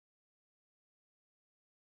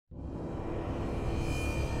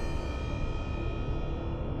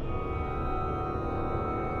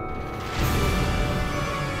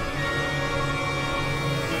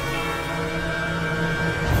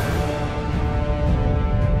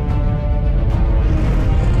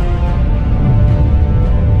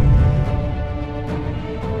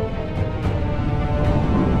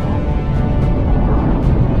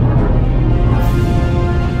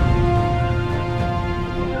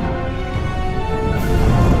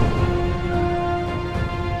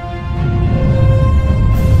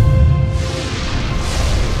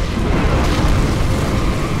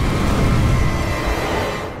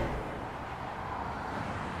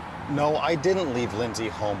I didn't leave Lindsay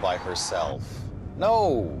home by herself.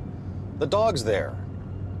 No, the dog's there.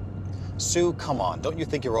 Sue, come on, don't you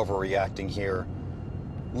think you're overreacting here?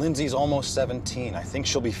 Lindsay's almost 17. I think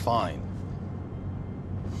she'll be fine.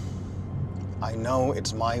 I know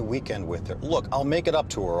it's my weekend with her. Look, I'll make it up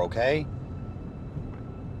to her, okay?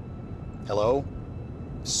 Hello?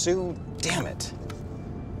 Sue, damn it.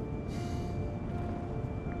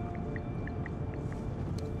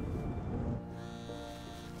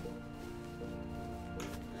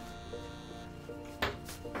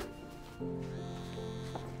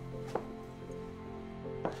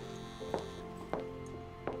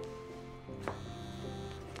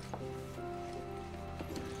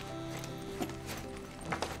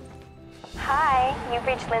 Hi, you've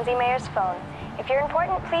reached Lindsay Mayer's phone. If you're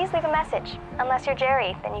important, please leave a message. Unless you're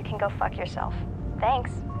Jerry, then you can go fuck yourself.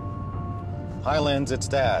 Thanks. Hi, Linz, it's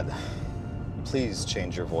Dad. Please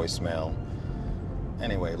change your voicemail.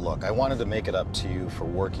 Anyway, look, I wanted to make it up to you for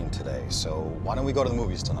working today, so why don't we go to the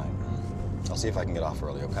movies tonight? I'll see if I can get off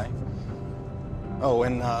early, okay? Oh,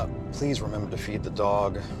 and please remember to feed the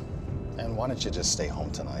dog. And why don't you just stay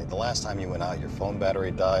home tonight? The last time you went out, your phone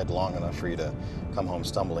battery died long enough for you to come home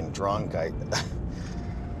stumbling drunk.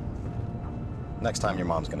 Next time, your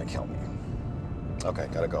mom's gonna kill me. Okay,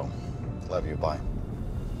 gotta go. Love you, bye.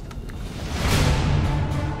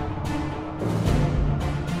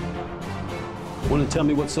 Want to tell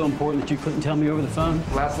me what's so important that you couldn't tell me over the phone?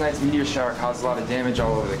 Last night's meteor shower caused a lot of damage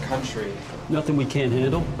all over the country. Nothing we can't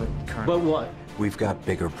handle. But what? We've got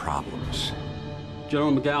bigger problems.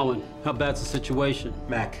 General McGowan, how bad's the situation?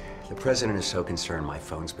 Mac, the president is so concerned my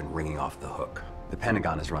phone's been ringing off the hook. The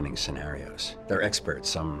Pentagon is running scenarios. They're experts.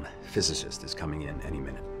 Some physicist is coming in any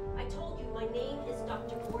minute. I told you, my name is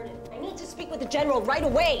Dr. Gordon. I need to speak with the general right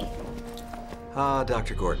away.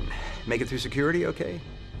 Dr. Gordon. Make it through security, okay?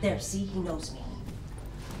 There, see, he knows me.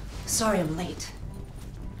 Sorry I'm late.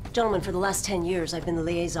 Gentlemen, for the last 10 years, I've been the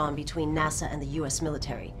liaison between NASA and the US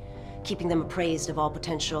military, keeping them appraised of all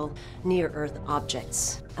potential near-Earth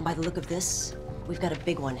objects. And by the look of this, we've got a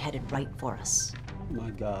big one headed right for us. My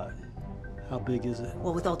God. How big is it?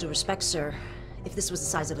 Well, with all due respect, sir, if this was the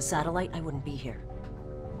size of a satellite, I wouldn't be here.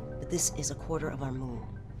 But this is a quarter of our moon.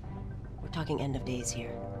 We're talking end of days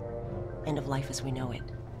here. End of life as we know it.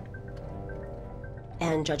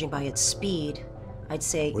 And judging by its speed, I'd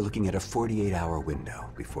say... We're looking at a 48-hour window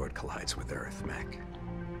before it collides with Earth, Mac.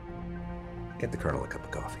 Get the Colonel a cup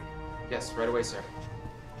of coffee. Yes, right away, sir.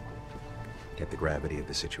 Get the gravity of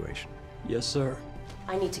the situation. Yes, sir.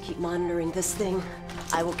 I need to keep monitoring this thing.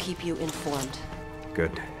 I will keep you informed.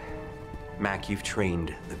 Good. Mac, you've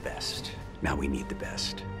trained the best. Now we need the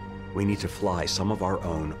best. We need to fly some of our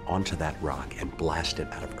own onto that rock and blast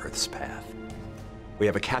it out of Earth's path. We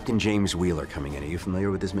have a Captain James Wheeler coming in. Are you familiar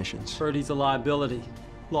with his missions? Heard he's a liability.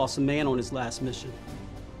 Lost a man on his last mission.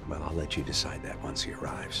 Well, I'll let you decide that once he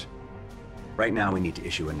arrives. Right now, we need to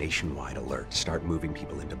issue a nationwide alert. Start moving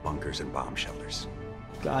people into bunkers and bomb shelters.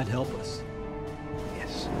 God help us.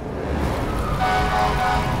 Yes.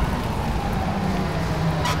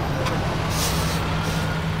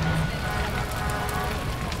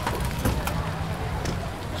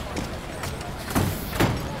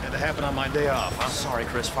 Had to happen on my day off, huh? Sorry,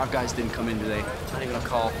 Chris. 5 guys didn't come in today. Not even a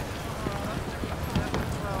call.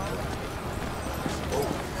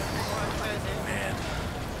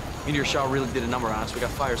 Meteor shower really did a number on us. We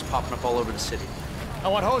got fires popping up all over the city. I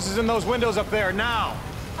want hoses in those windows up there, now!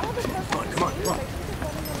 Come on.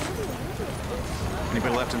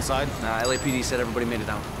 Anybody left inside? Nah, LAPD said everybody made it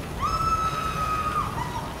out.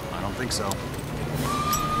 I don't think so.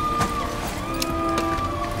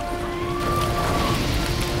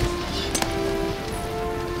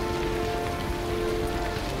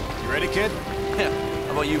 You ready, kid? Yeah.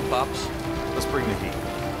 How about you, Pops? Let's bring the heat.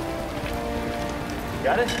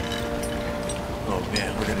 Got it? Oh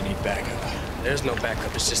man, we're gonna need backup. There's no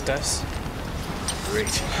backup. It's just us.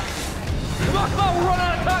 Great. Come on, we're running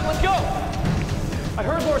out of time. Let's go. I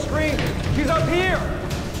heard more screams. She's up here.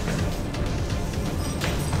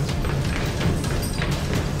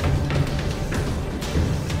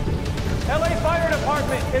 LA Fire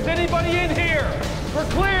Department, is anybody in here? We're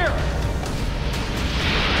clear.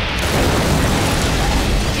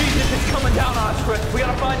 Jesus, it's coming down on us, Chris. We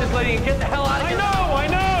gotta find this lady and get the hell out of here. I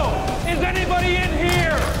know. Is anybody in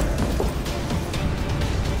here?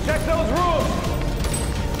 Check those rooms.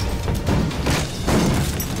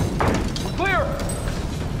 Clear.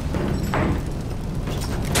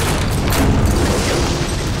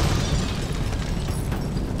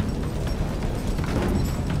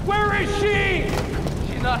 Where is she?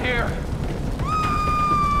 She's not here.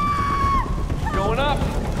 Going up.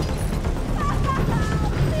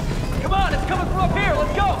 Come on.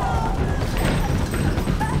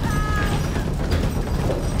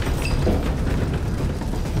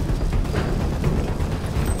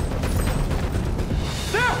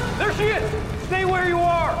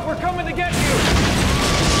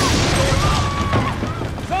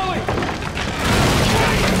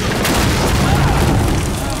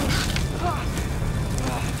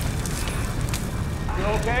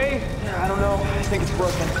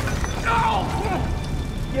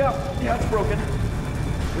 Yeah, it's broken.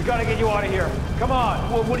 We gotta get you out of here. Come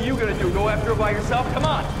on. Well, what are you gonna do? Go after it by yourself? Come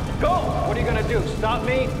on. Go. What are you gonna do? Stop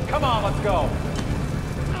me? Come on, let's go.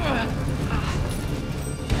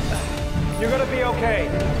 You're gonna be okay.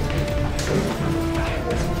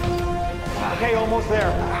 Okay, almost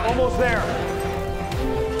there. Almost there.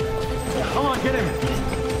 Come on, get him.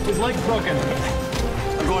 His leg's broken.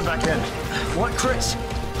 I'm going back in. What, Chris?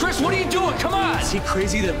 Chris, what are you doing? Come on! Is he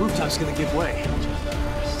crazy? That rooftop's gonna give way.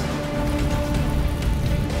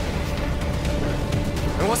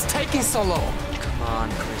 And what's taking so long? Come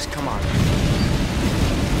on, Chris, come on.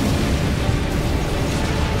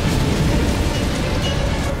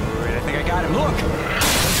 All right, I think I got him. Look!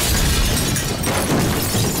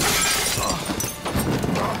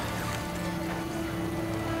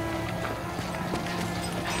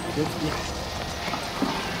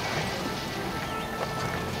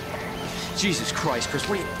 Jesus Christ, Chris,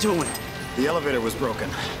 what are you doing? The elevator was broken.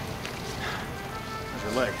 How's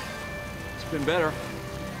your leg? It's been better.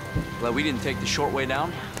 Glad we didn't take the short way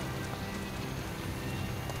down.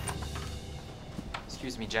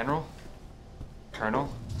 Excuse me, General?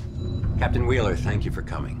 Colonel? Captain Wheeler, thank you for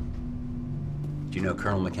coming. Do you know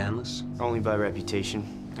Colonel McCandless? Only by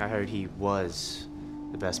reputation. I heard he was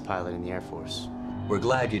the best pilot in the Air Force. We're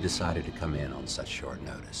glad you decided to come in on such short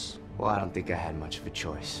notice. Well, I don't think I had much of a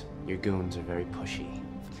choice. Your goons are very pushy.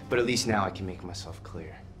 But at least now I can make myself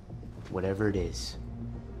clear. Whatever it is,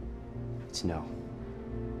 it's no.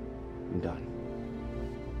 I'm done.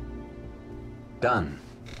 Done.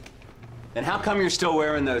 Then how come you're still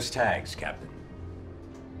wearing those tags, Captain?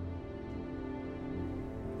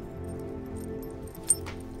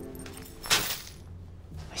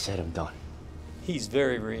 I said I'm done. He's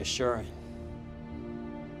very reassuring.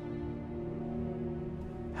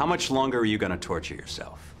 How much longer are you going to torture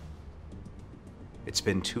yourself? It's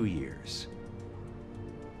been 2 years.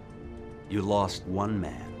 You lost one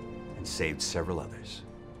man and saved several others.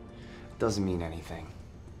 Doesn't mean anything.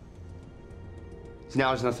 Now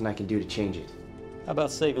there's nothing I can do to change it. How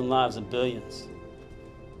about saving lives of billions?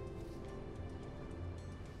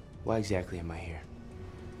 Why exactly am I here?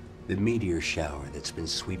 The meteor shower that's been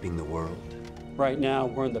sweeping the world. Right now,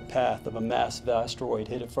 we're in the path of a massive asteroid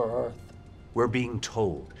headed for Earth. We're being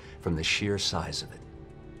told from the sheer size of it,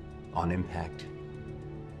 on impact,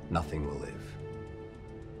 nothing will live.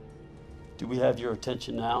 Do we have your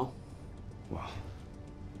attention now? Well,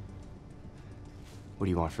 what do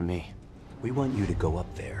you want from me? We want you to go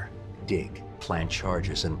up there, dig, plant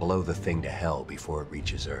charges, and blow the thing to hell before it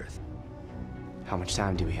reaches Earth. How much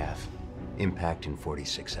time do we have? Impact in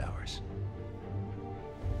 46 hours.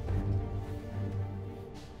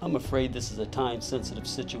 I'm afraid this is a time-sensitive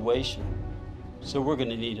situation, so we're going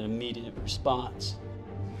to need an immediate response.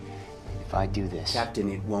 If I do this... Captain,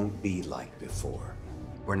 it won't be like before.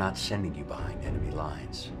 We're not sending you behind enemy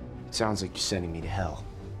lines. It sounds like you're sending me to hell.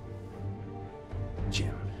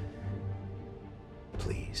 Jim,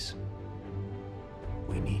 please.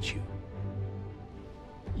 We need you.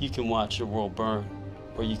 You can watch the world burn,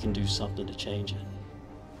 or you can do something to change it.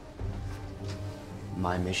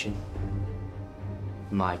 My mission,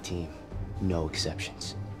 my team, no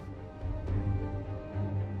exceptions.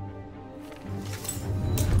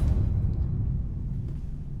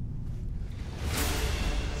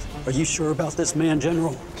 Are you sure about this man,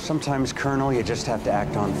 General? Sometimes, Colonel, you just have to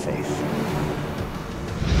act on faith.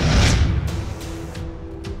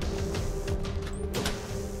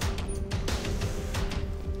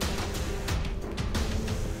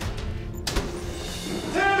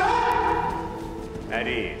 At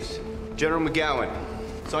ease. General McGowan,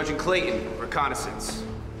 Sergeant Clayton, reconnaissance.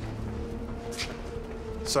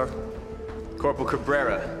 Sir. Corporal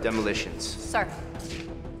Cabrera, demolitions. Sir.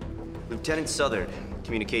 Lieutenant Southard,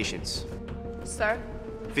 communications. Sir.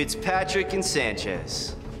 Fitzpatrick and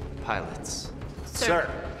Sanchez, pilots. Sir.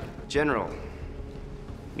 General,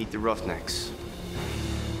 meet the Roughnecks.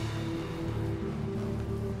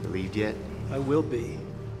 Relieved yet? I will be,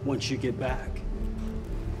 once you get back.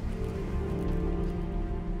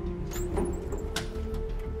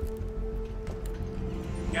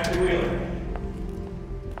 Captain Wheeler.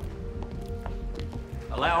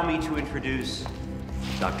 Allow me to introduce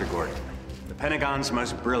Dr. Gordon, the Pentagon's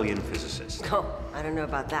most brilliant physicist. Oh, I don't know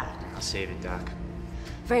about that. I'll save it, Doc.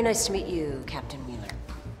 Very nice to meet you, Captain Wheeler.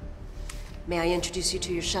 May I introduce you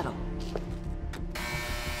to your shuttle?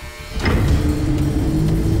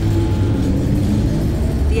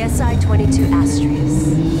 The SI-22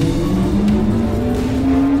 Astrius.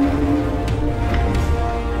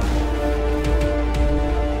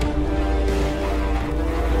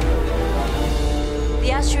 The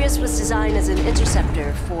Astrius was designed as an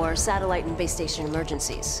interceptor for satellite and base station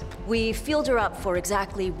emergencies. We fueled her up for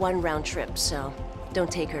exactly 1 round trip, so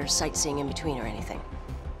don't take her sightseeing in between or anything.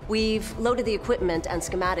 We've loaded the equipment and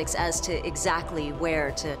schematics as to exactly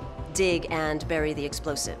where to dig and bury the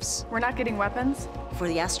explosives. We're not getting weapons? For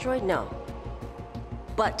the asteroid, no.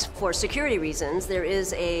 But for security reasons, there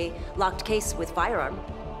is a locked case with firearm.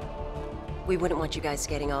 We wouldn't want you guys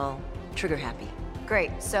getting all trigger happy.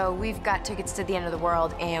 Great, so we've got tickets to the end of the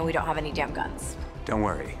world and we don't have any damn guns. Don't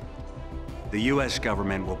worry. The US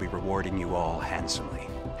government will be rewarding you all handsomely.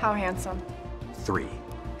 How handsome?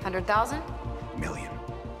 100,000? million.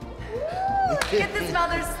 Get this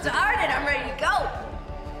mother started, I'm ready to go.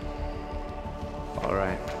 All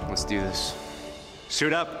right, let's do this.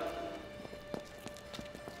 Suit up.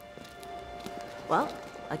 Well,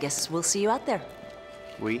 I guess we'll see you out there.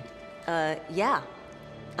 We? Yeah.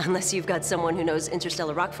 Unless you've got someone who knows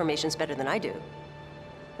interstellar rock formations better than I do.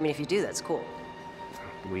 I mean, if you do, that's cool.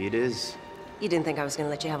 We it is. You didn't think I was gonna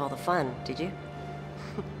let you have all the fun, did you?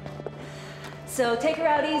 So take her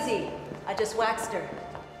out easy. I just waxed her.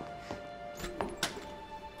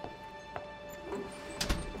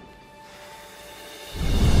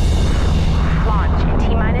 Launch in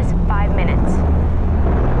T-minus 5 minutes.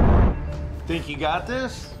 Think you got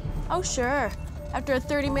this? Oh, sure. After a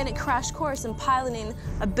 30-minute crash course in piloting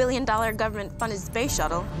a billion-dollar government-funded space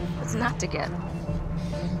shuttle, what's not to get?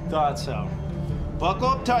 Thought so. Buckle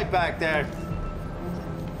up tight back there.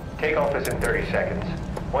 Takeoff is in 30 seconds.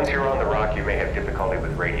 Once you're on the rock, you may have difficulty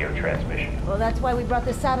with radio transmission. Well, that's why we brought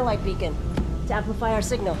this satellite beacon, to amplify our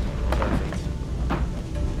signal. Perfect.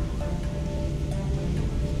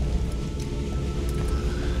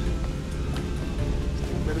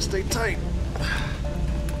 Better stay tight.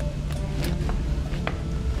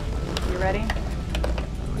 You ready?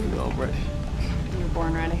 You know I'm ready. You were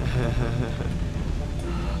born ready.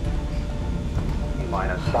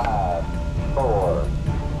 Minus 5, 4,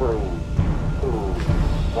 3, 2,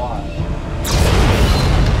 1.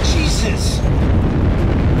 Jesus!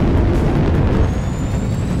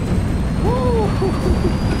 Woo!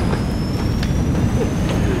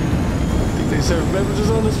 Think they serve beverages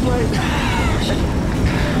on this flight?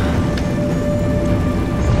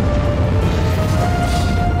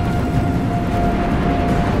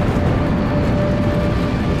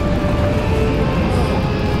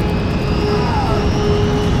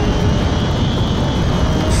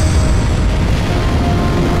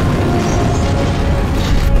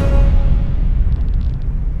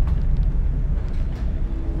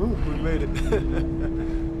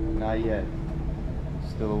 Not yet.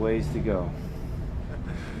 Still a ways to go.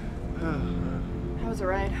 How was the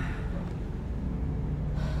ride?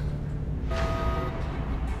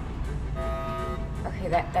 Okay,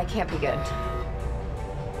 that can't be good.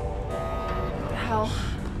 What the hell?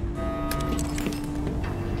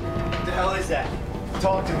 What the hell is that?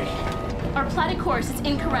 Talk to me. Our plotted course is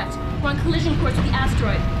incorrect. We're on collision course with the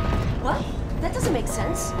asteroid. What? That doesn't make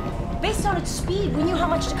sense. Based on its speed, we knew how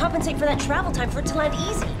much to compensate for that travel time for it to land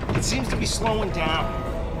easy. It seems to be slowing down.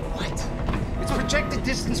 What? Its projected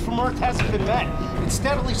distance from Earth hasn't been met. It's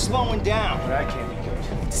steadily slowing down. That can't be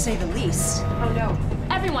good. To say the least. Oh no.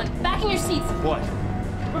 Everyone, back in your seats. What?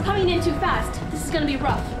 We're coming in too fast. This is gonna be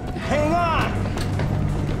rough. Hang on!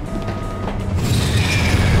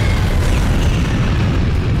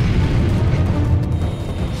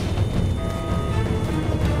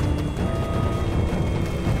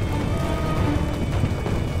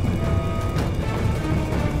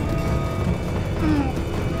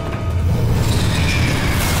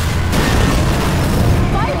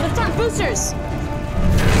 Boosters!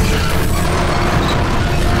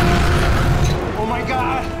 Oh my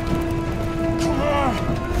God! Come on!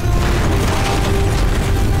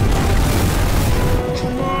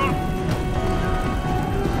 Come on!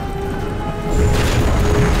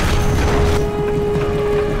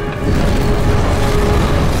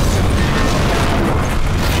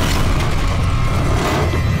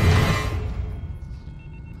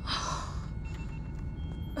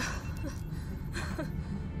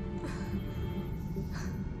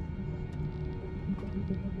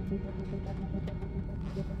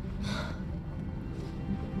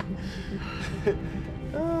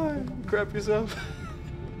 Crap yourself.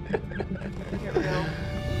 Get real.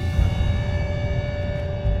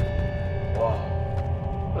 Whoa.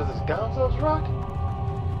 What is this, Gonzo's rock?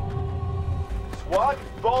 SWAT,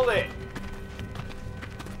 fall in.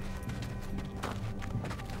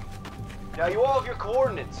 Now you all have your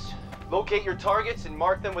coordinates. Locate your targets and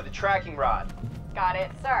mark them with a tracking rod. Got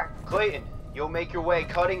it, sir. Clayton, you'll make your way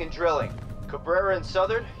cutting and drilling. Cabrera and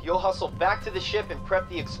Southern, you'll hustle back to the ship and prep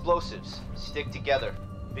the explosives. Stick together.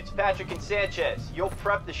 Fitzpatrick and Sanchez, you'll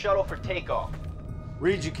prep the shuttle for takeoff.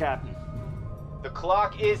 Read you, Captain. The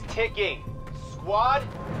clock is ticking. Squad,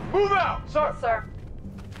 move out! Sir. Sir.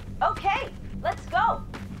 Okay, let's go.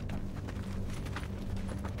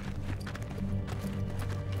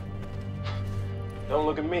 Don't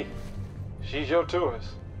look at me. She's your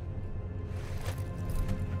tourist.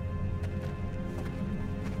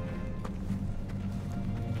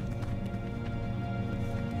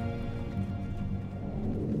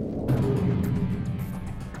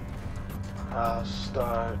 I'll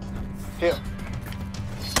start here.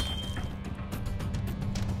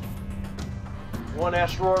 One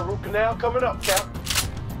asteroid root canal coming up, Cap.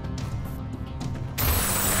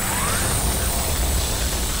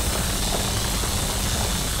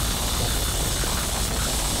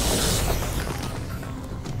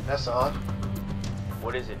 That's odd.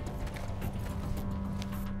 What is it?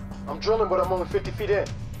 I'm drilling, but I'm only 50 feet in.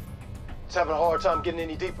 It's having a hard time getting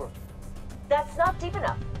any deeper. That's not deep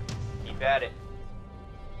enough. Keep at it.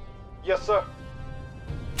 Yes, sir.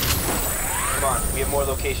 Come on, we have more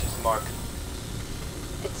locations to mark.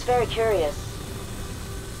 It's very curious.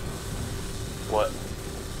 What?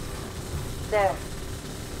 There.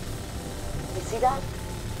 You see that?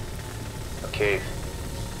 A cave.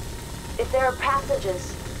 If there are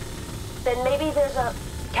passages, then maybe there's a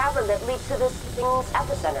cavern that leads to this thing's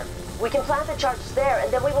epicenter. We can plant the charges there,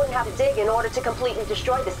 and then we wouldn't have to dig in order to completely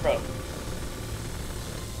destroy this thing.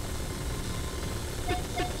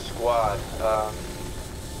 Squad,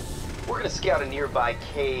 we're gonna scout a nearby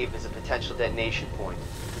cave as a potential detonation point.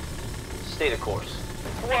 Stay the course.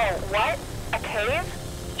 Whoa, what? A cave?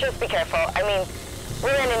 Just be careful. I mean,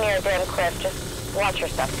 we're landing near a damn cliff. Just watch your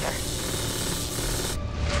step, sir.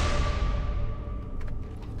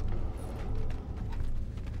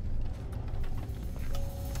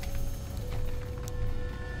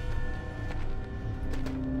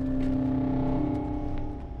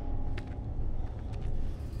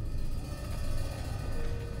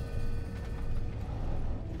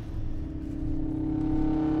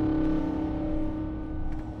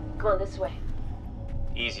 Come on, this way.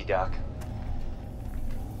 Easy, Doc.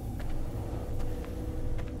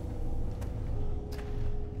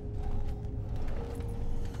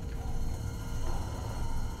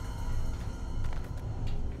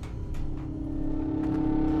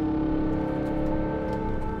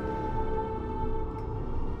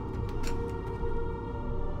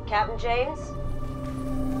 Captain James?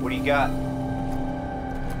 What do you got?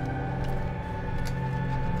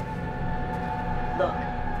 Look.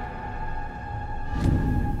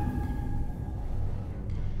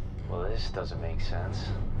 Well, this doesn't make sense.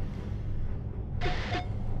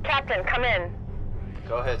 Captain, come in.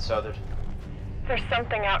 Go ahead, Southard. There's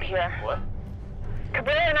something out here. What?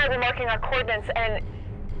 Cabrera and I were marking our coordinates and...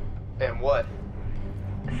 And what?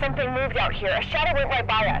 Something moved out here. A shadow went right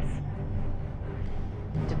by us.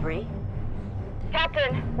 Debris?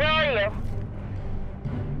 Captain, where are you?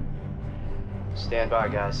 Stand by,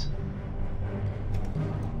 guys.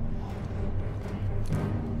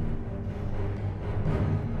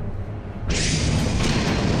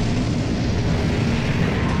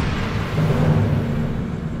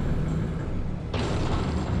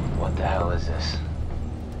 What the hell is this?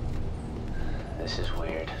 This is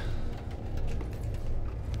weird.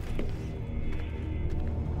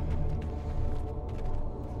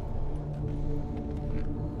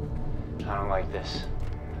 I don't like this.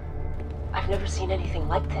 I've never seen anything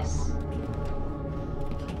like this.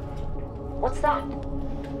 What's that?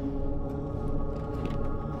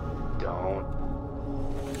 Don't.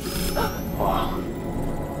 Wow.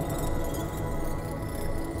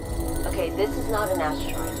 Okay, this is not an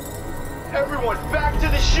asteroid. Everyone, back to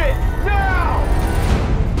the ship! Now!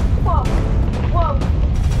 Whoa! Whoa!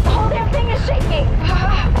 The whole damn thing is shaking!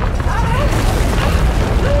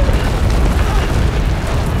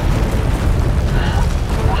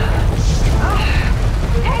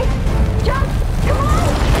 Hey! Jump! Come on!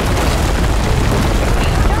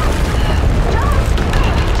 Jump!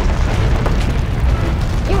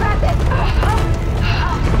 You got this!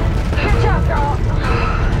 Good job, girl!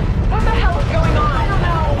 What the hell is going on? I don't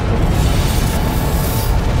know!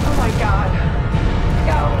 Oh my god.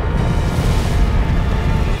 Go!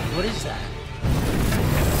 What is that?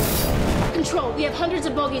 Control, we have hundreds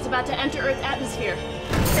of bogies about to enter Earth's atmosphere.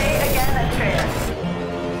 Say it again, Astrea.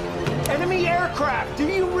 Enemy aircraft! Do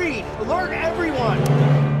you read? Alert everyone!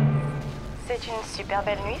 C'est une super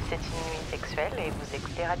belle nuit, c'est une nuit sexuelle et vous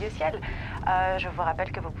écoutez Radio Ciel. Je vous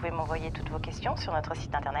rappelle que vous pouvez m'envoyer toutes vos questions sur notre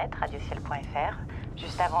site internet radiociel.fr.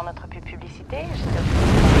 Juste avant notre publicité,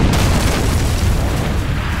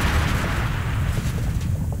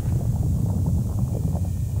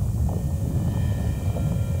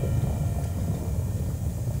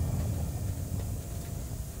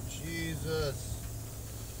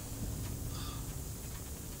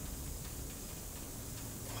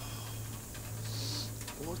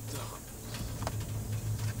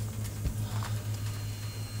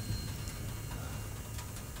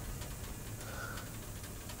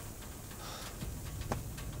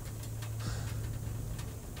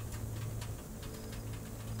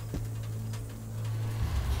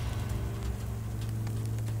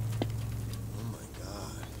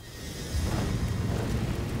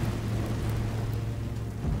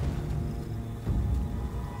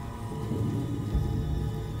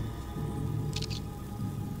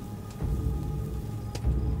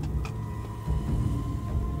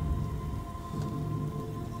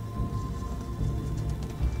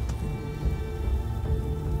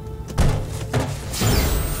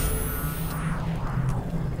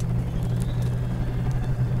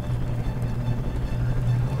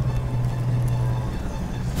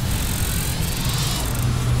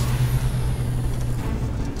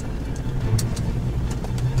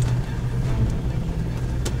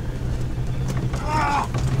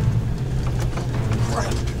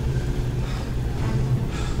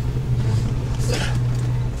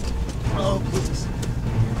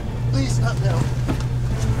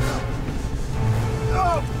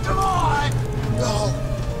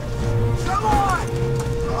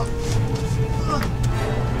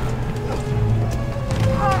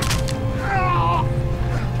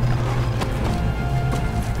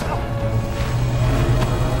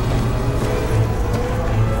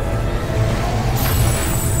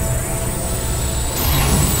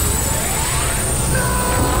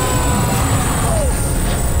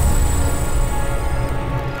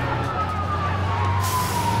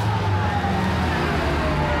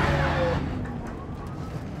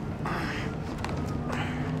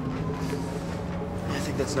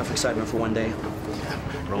 excitement for one day.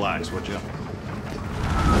 Relax, would you?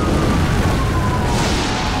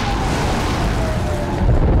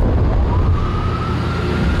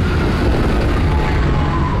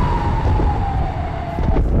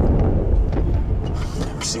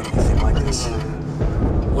 Never seen anything like this.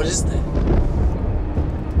 What is that?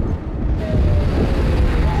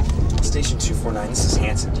 Station 249, this is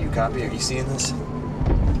Hanson. Do you copy? Are you seeing this?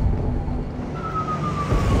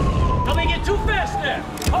 Coming in too fast there!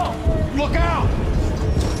 Oh! Look out!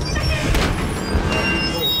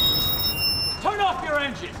 Turn off your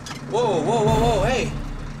engine! Whoa, whoa, whoa, whoa, hey!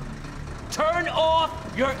 Turn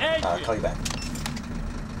off your engine! I'll call you back.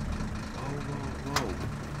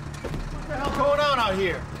 What the hell's going on out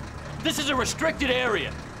here? This is a restricted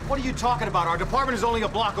area. What are you talking about? Our department is only a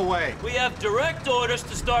block away. We have direct orders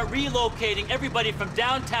to start relocating everybody from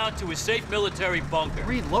downtown to a safe military bunker.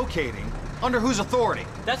 Relocating? Under whose authority?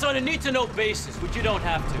 That's on a need-to-know basis, which you don't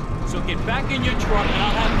have to. So get back in your truck and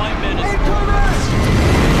I'll have my men... What's going on?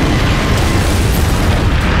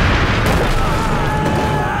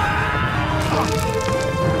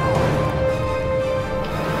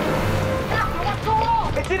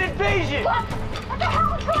 It's an invasion! What? What the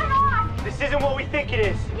hell is going on? This isn't what we think it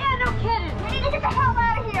is. Yeah, no kidding. We need to get the hell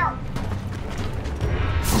out of here.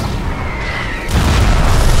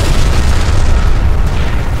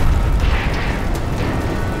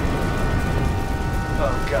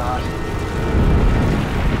 Oh, God.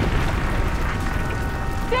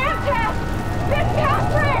 Damn, Tess! It's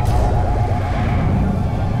Catherine!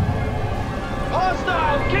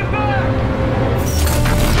 Hostiles, get back!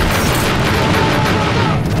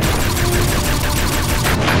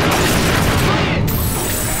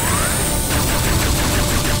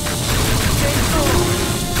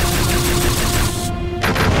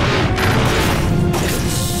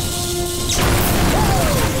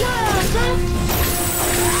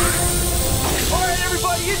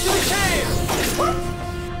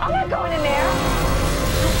 I'm not going in there.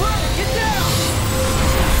 Get down!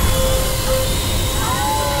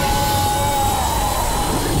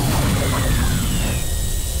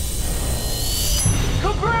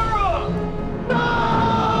 Cabrera! No!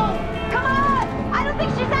 Come on! I don't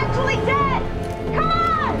think she's actually dead! Come on!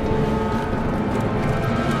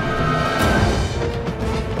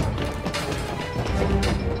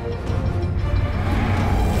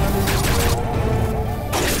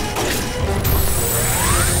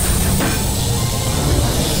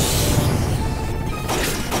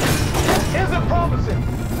 Isn't promising!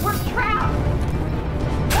 We're trapped!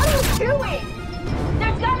 What are you doing?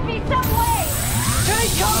 There's gotta be some way!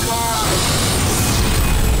 Take cover!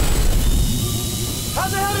 How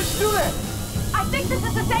the hell did you do that? I think this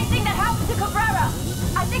is the same thing that happened to Cabrera.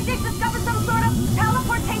 I think they've discovered some sort of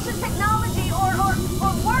teleportation technology or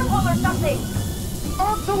wormhole or something.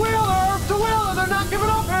 Earth to wheeler! Earth to wheeler! They're not giving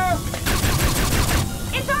up here!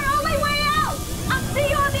 It's our only way out! I'll see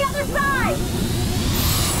you on the other side!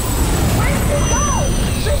 Where did you go?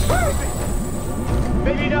 She's crazy!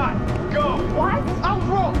 Maybe not. Go! What? I was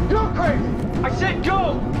wrong! You're crazy! I said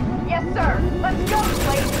go! Yes, sir. Let's go,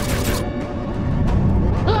 Slade.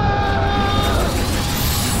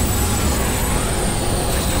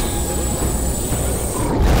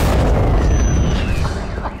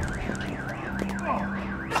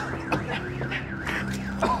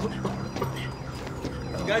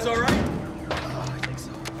 You guys all right? I think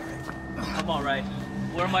so. I'm all right.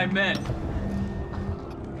 Where are my men?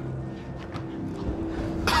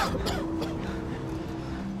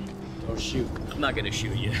 Don't shoot. I'm not gonna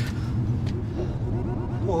shoot you.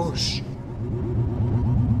 Whoosh.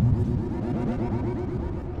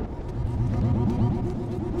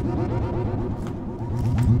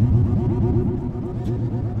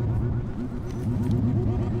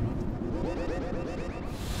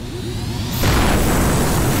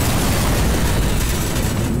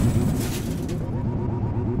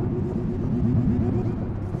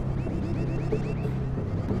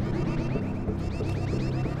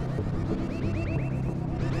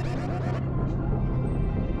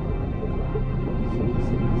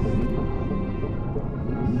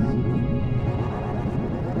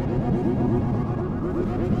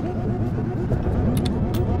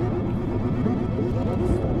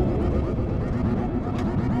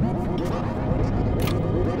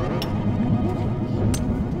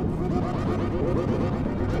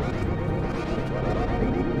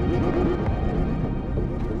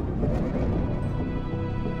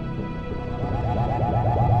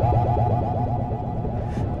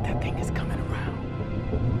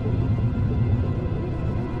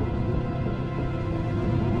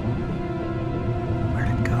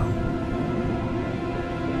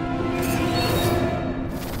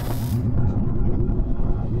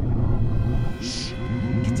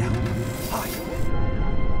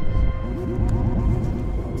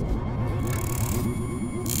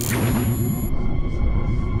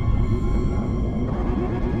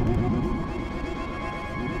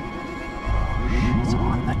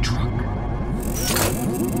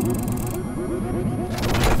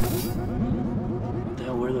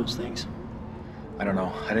 those things? I don't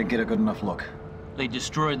know. I didn't get a good enough look. They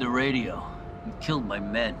destroyed the radio and killed my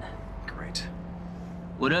men. Great.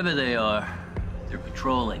 Whatever they are, they're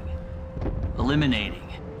patrolling, eliminating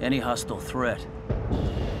any hostile threat.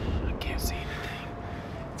 I can't see anything.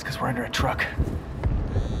 It's because we're under a truck.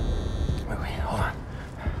 Wait, hold on.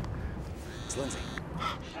 It's Lindsay.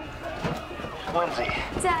 Lindsay.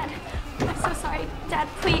 Dad, I'm so sorry. Dad,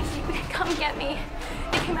 please, you come get me.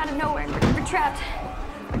 They came out of nowhere and we're trapped.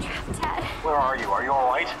 We're trapped, Dad. Where are you? Are you all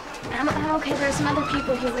right? I'm okay. There are some other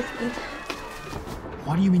people here with me.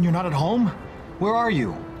 What do you mean you're not at home? Where are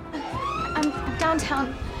you? I'm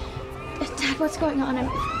downtown. Dad, what's going on? I'm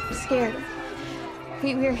scared.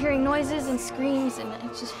 We're hearing noises and screams and I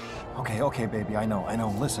just... Okay, baby, I know.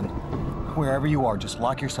 Listen, wherever you are, just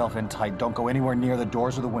lock yourself in tight. Don't go anywhere near the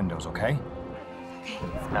doors or the windows, okay?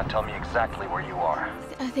 Okay. Now tell me exactly where you are.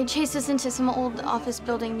 They chased us into some old office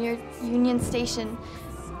building near Union Station.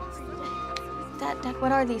 Dad,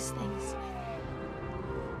 what are these things?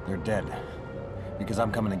 They're dead. Because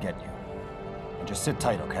I'm coming to get you. And just sit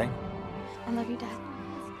tight, okay? I love you, Dad.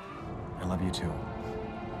 I love you too.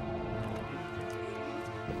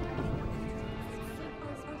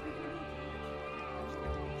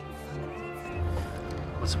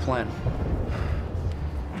 What's the plan?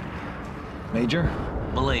 Major?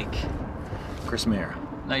 Blake. Chris Mayer.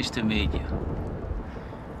 Nice to meet you.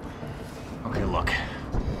 Okay, look.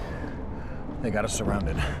 They got us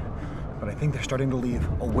surrounded. But I think they're starting to leave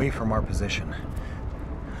away from our position.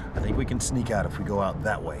 I think we can sneak out if we go out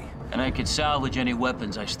that way. And I could salvage any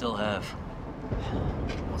weapons I still have.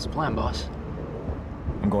 What's the plan, boss?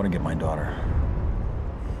 I'm going to get my daughter.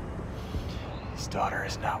 His daughter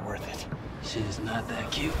is not worth it. She's not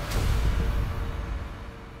that cute.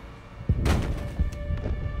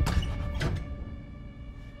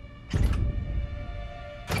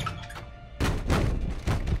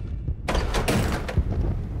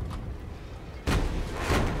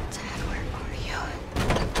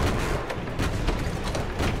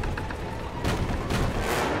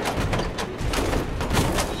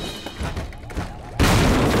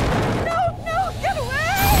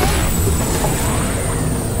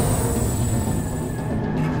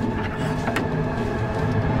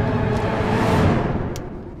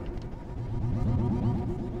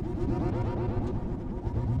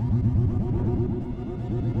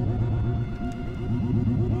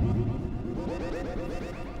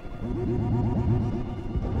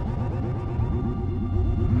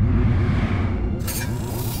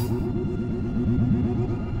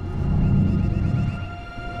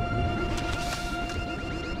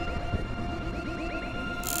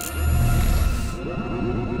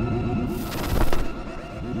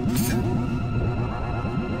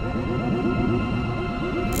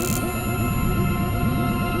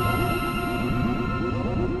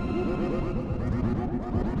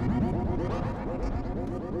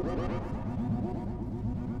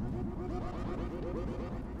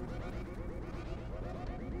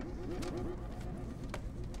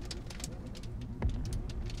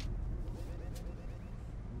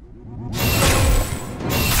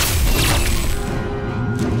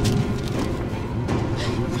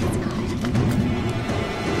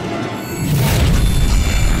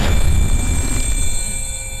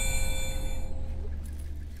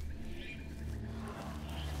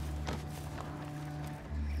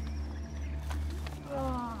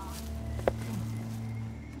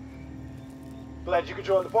 Glad you could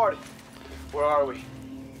join the party. Where are we?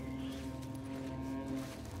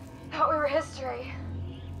 Thought we were history.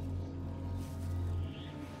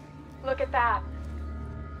 Look at that.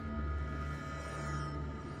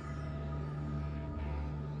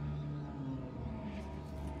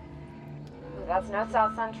 Ooh, that's not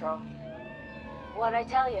South Central. What'd I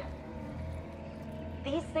tell you?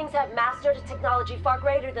 These things have mastered a technology far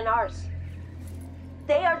greater than ours.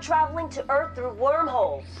 They are traveling to Earth through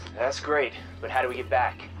wormholes. That's great, but how do we get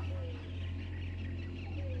back?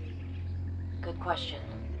 Good question.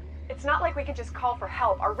 It's not like we can just call for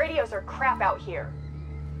help. Our radios are crap out here.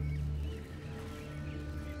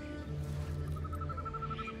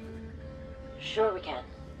 Sure we can.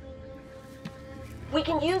 We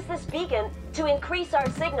can use this beacon to increase our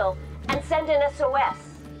signal and send an SOS.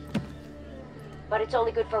 But it's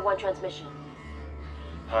only good for one transmission.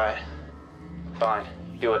 All right. Fine.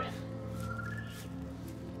 Do it.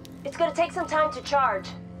 It's gonna take some time to charge.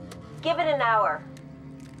 Give it an hour.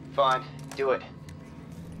 Fine. Do it.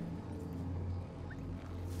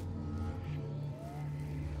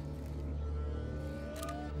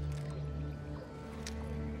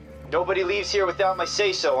 Nobody leaves here without my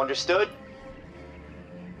say-so, understood?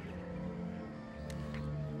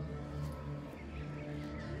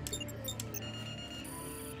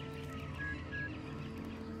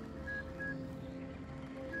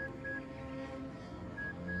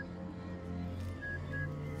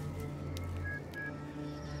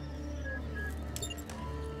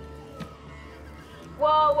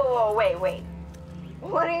 Whoa, whoa, whoa, wait.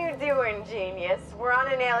 What are you doing, genius? We're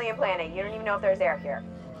on an alien planet. You don't even know if there's air here.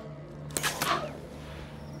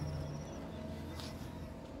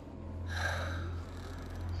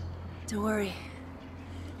 Don't worry.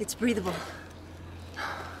 It's breathable.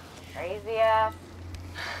 Crazy ass.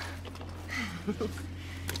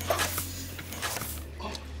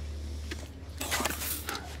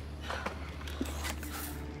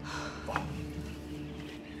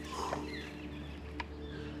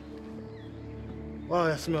 Wow,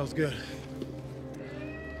 that smells good.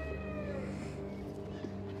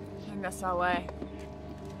 I think that's our way.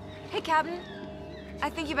 Hey, Captain. I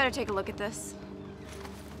think you better take a look at this.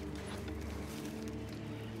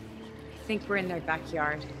 I think we're in their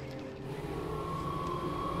backyard.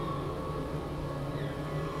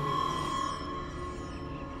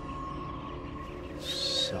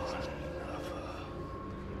 Son of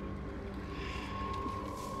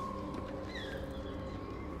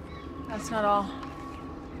a... That's not all.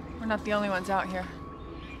 We're not the only ones out here.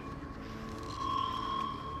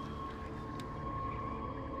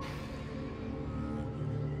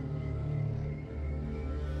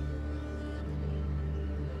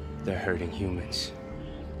 They're hurting humans.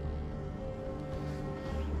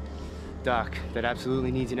 Doc, that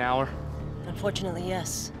absolutely needs an hour? Unfortunately,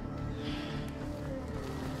 yes.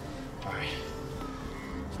 All right.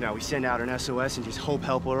 So now we send out an SOS and just hope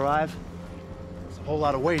help will arrive? It's a whole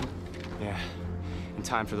lot of waiting. Yeah, in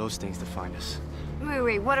time for those things to find us.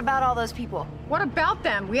 Wait, what about all those people? What about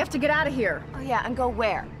them? We have to get out of here. Oh yeah, and go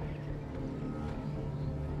where?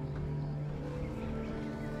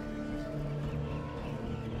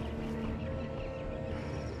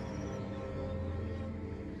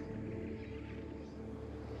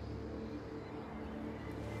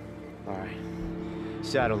 All right,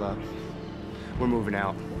 saddle up. We're moving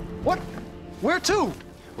out. What? Where to?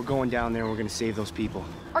 We're going down there and we're gonna save those people.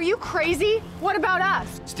 Are you crazy? What about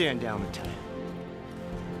us? Stand down, Lieutenant.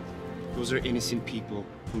 Those are innocent people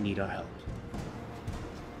who need our help.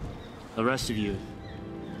 The rest of you,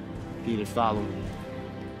 either follow me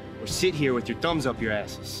or sit here with your thumbs up your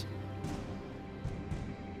asses.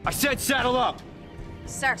 I said saddle up!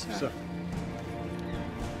 Sir. Sir.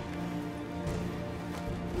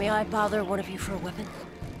 May I bother one of you for a weapon?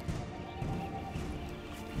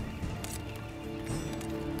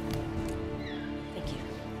 Thank you.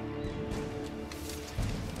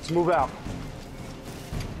 Let's move out.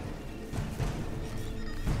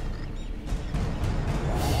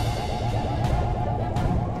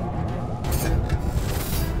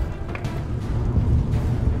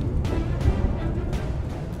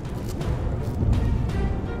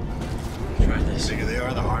 Try this. The bigger they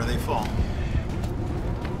are, the harder they fall.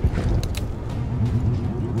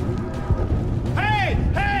 Hey!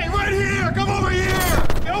 Hey! Right here! Come over here!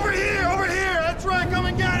 Over here! Over here! That's right! Come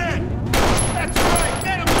and get it! That's right!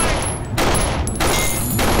 Get him, Mike!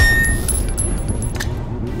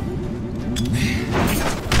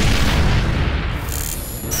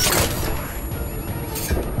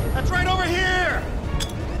 That's right over here!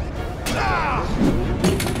 Ah!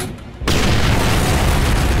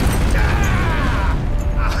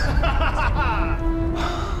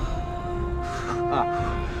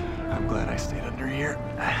 I'm glad I stayed under here.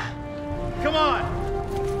 Come on!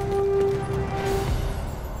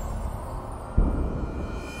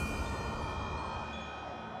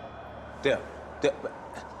 Deb,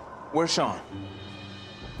 where's Sean?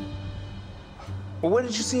 Well, where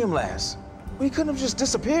did you see him last? Well, he couldn't have just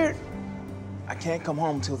disappeared. I can't come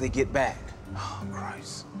home till they get back. Oh,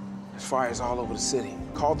 Christ. There's fires all over the city.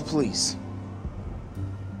 Call the police.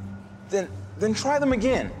 Then try them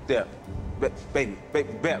again, Deb. Baby,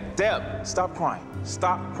 Deb, stop crying.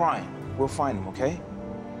 Stop crying. We'll find him, okay?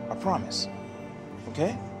 I promise.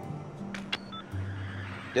 Okay?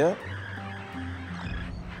 Deb?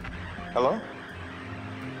 Hello?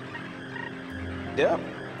 Deb?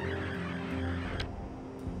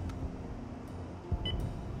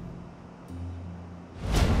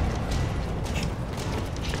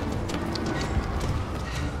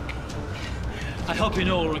 I hope you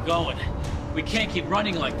know where we're going. We can't keep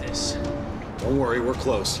running like this. Don't worry, we're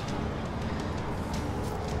close.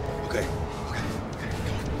 Okay.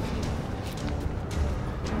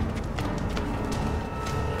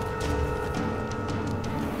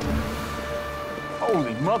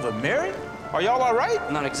 Holy Mother Mary? Are y'all all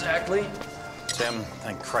right? Not exactly. Tim,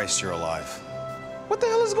 thank Christ you're alive. What the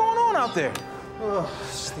hell is going on out there?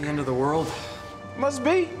 It's the end of the world. Must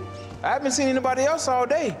be. I haven't seen anybody else all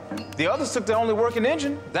day. The others took the only working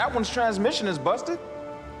engine. That one's transmission is busted.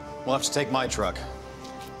 We'll have to take my truck.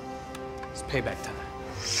 It's payback time.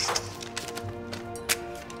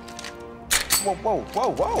 Whoa, whoa, whoa,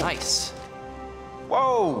 whoa. Nice.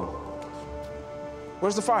 Whoa.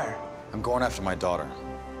 Where's the fire? I'm going after my daughter.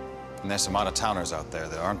 And there's some out-of-towners out there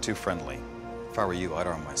that aren't too friendly. If I were you, I'd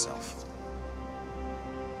arm myself.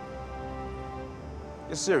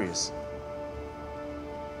 You're serious?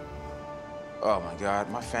 Oh my God,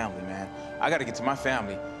 my family, man. I gotta get to my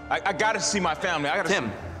family. I gotta see my family. I gotta.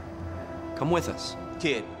 Tim, come with us.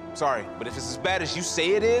 Kid, sorry, but if it's as bad as you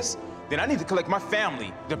say it is, then I need to collect my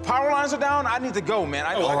family. The power lines are down, I need to go, man.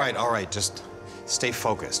 All right, just stay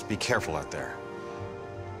focused. Be careful out there.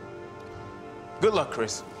 Good luck,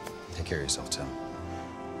 Chris. Take care of yourself, Tim.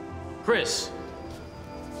 Chris,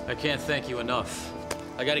 I can't thank you enough.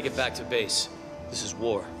 I gotta get back to base. This is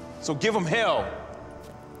war. So give them hell.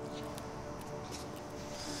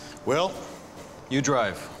 Will, you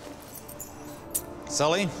drive.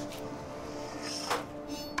 Sully,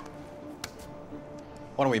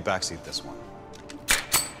 why don't we backseat this one?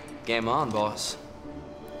 Game on, boss.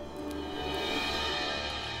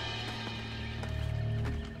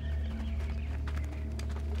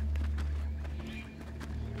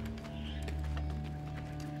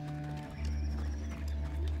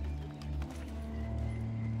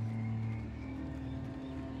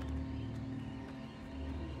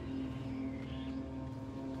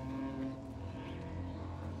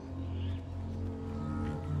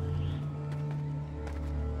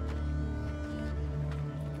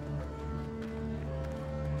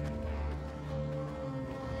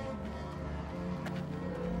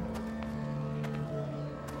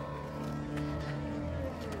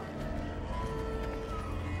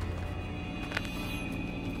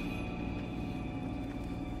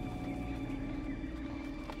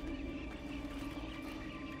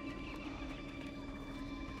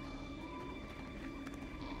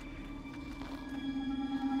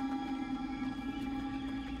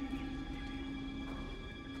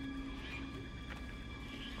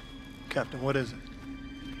 Captain, what is it?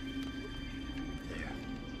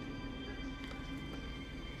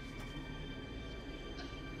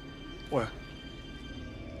 Where?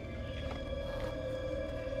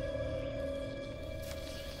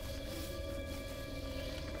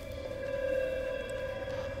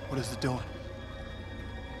 What is it doing?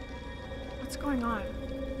 What's going on?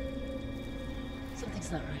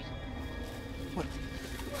 Something's not right. What?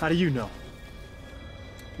 How do you know?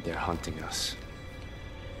 They're hunting us.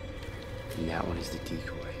 And that one is the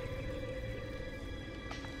decoy.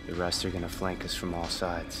 The rest are gonna flank us from all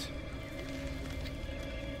sides.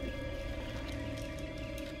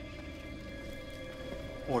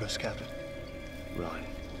 Orders, Captain. Run.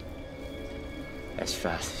 As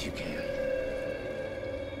fast as you can.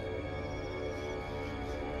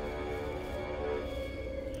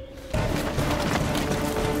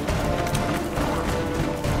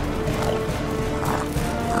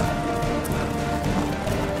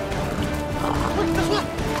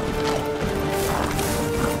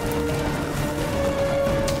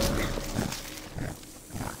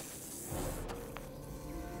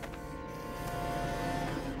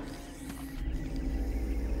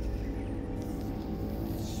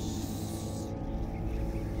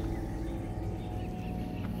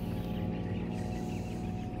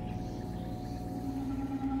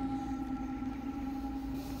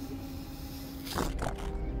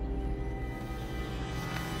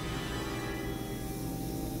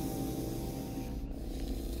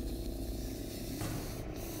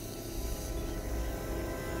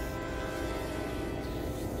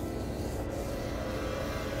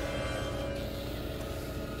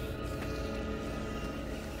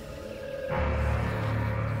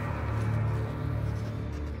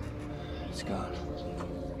 It's gone.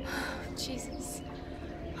 Jesus.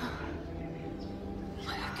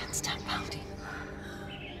 My heart can't stop pounding.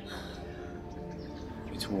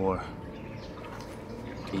 It's war.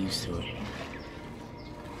 Get used to it.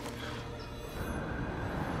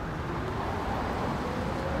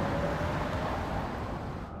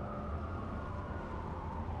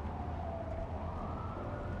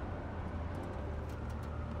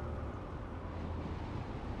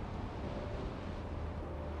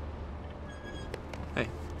 Hey.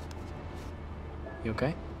 You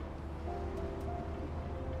okay?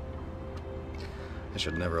 I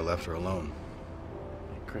should never have left her alone.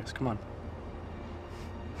 Hey, Chris, come on.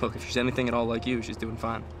 Look, if she's anything at all like you, she's doing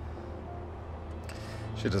fine.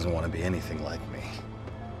 She doesn't want to be anything like me.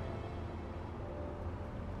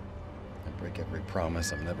 I break every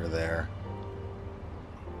promise. I'm never there.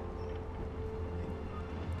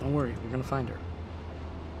 Don't worry, we're gonna find her.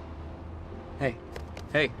 Hey,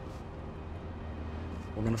 hey.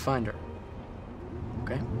 We're gonna find her.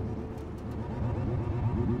 Okay?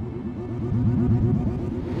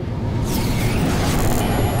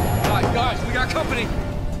 Guys, we got company.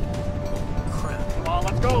 Crap. Come on,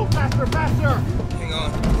 let's go. Faster, faster. Hang on.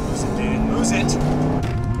 Lose it, dude. Lose it.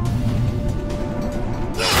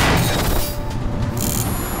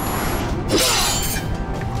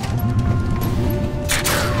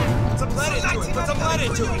 Put some lead into it. Put some lead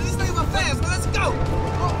into it. This thing went fast, but let's go.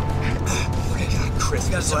 Okay, God, Chris,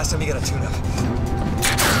 you got this last time you got a tune-up.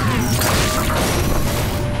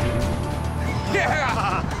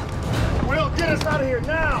 Yeah! Will, get us out of here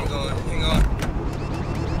now! Hang on, hang on.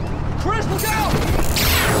 Chris, look out!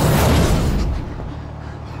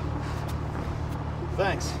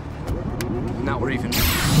 Thanks. Now we're even. Sully!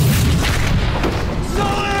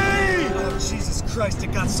 Oh, Jesus Christ,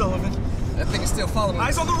 it got Sullivan. That thing is still following me.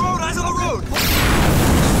 Eyes on the road, eyes on the road!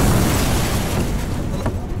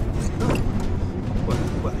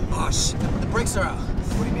 What? Oh, shit. The brakes are out.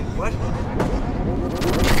 What do you mean, what?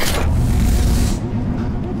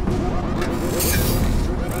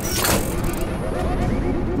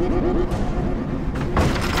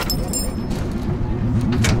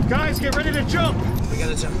 Guys, get ready to jump! We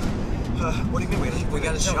gotta jump. What do you mean we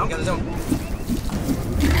gotta jump? We gotta jump.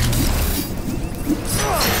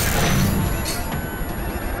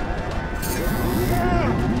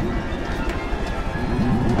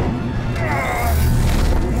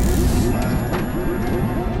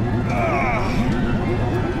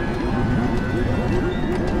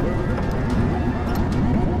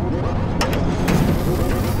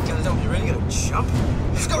 Jump?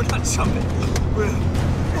 Let's go. We're not jumping. Wait,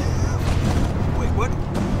 what?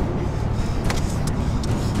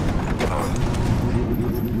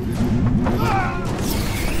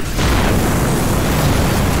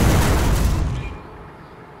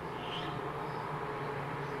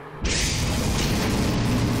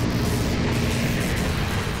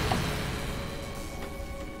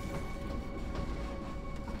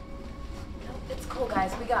 It's cool,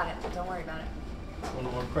 guys. We got it. Don't worry about it.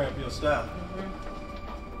 Wonder what cramp your style.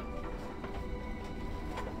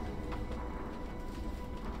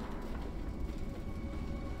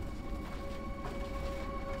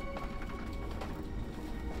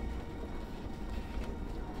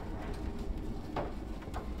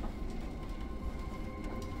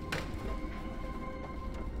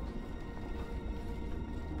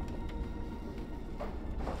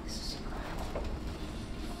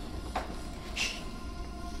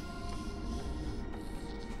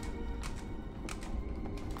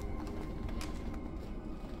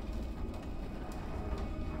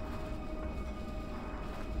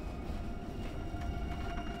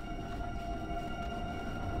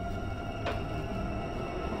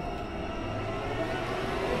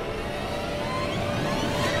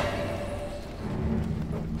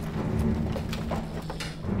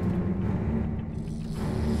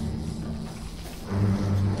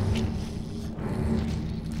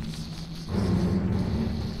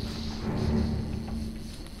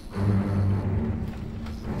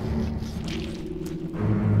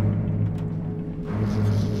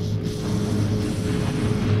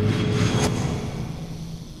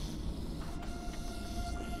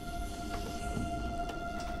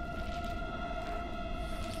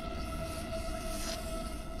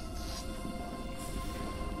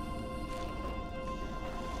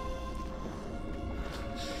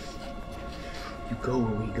 You go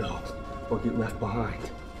where we go, or get left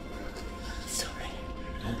behind. Sorry.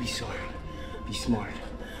 Don't be sorry. Be smart.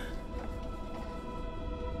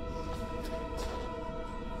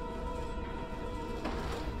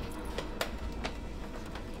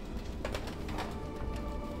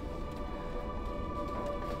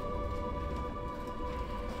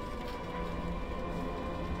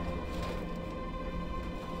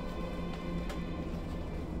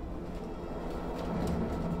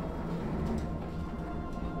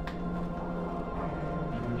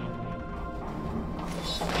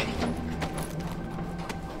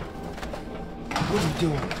 What are you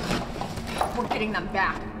doing? We're getting them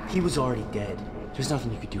back. He was already dead. There's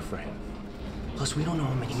nothing you could do for him. Plus, we don't know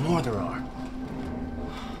how many more there are.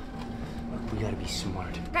 Look, we gotta be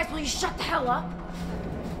smart. Guys, will you shut the hell up?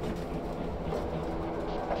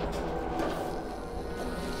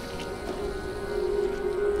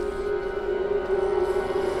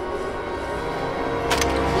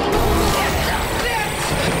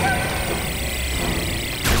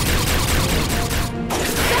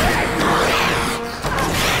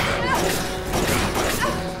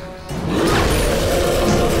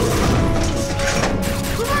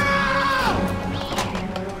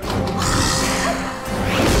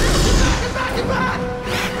 Get back!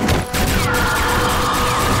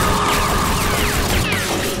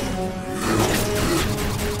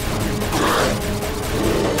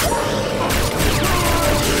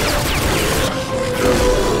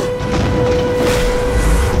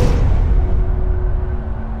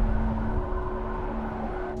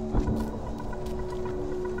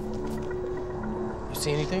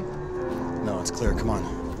 see anything? No, it's clear. Come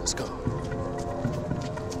on, let's go.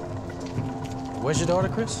 Where's your daughter,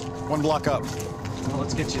 Chris? 1 block up. Well,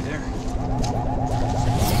 let's get you there.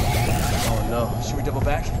 Oh, no. Should we double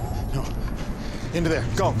back? No. Into there.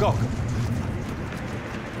 Go, go.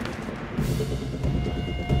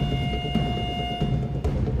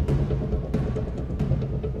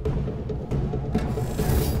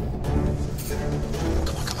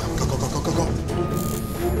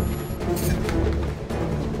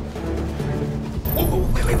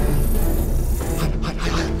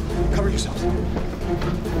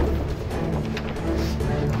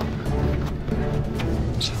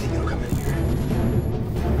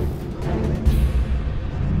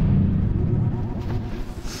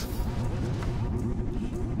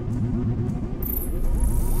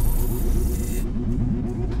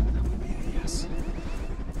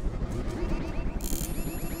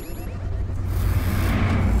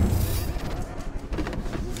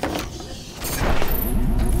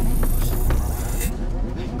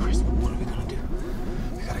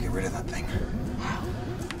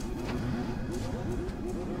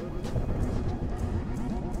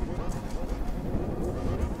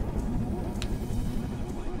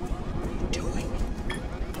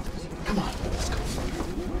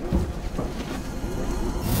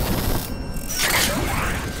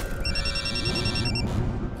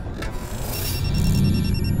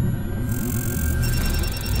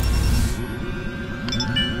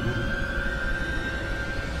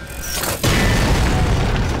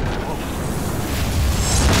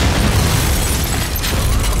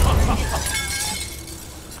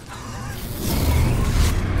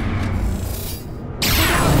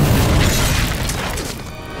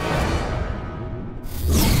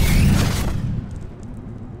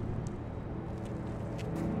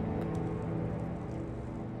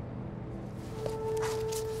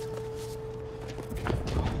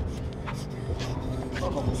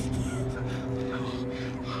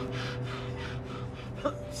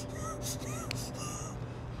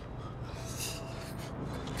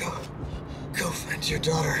 Go find your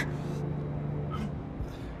daughter.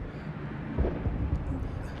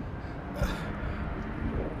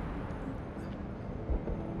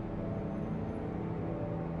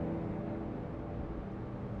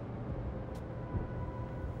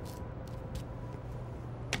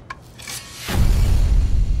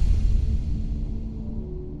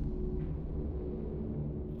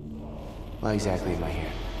 Why exactly am I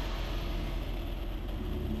here?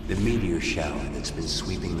 The meteor shower that's been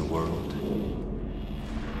sweeping the world.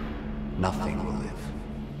 Nothing will live.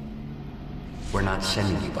 We're not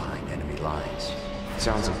sending you behind enemy lines.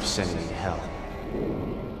 Sounds like you're sending me to hell.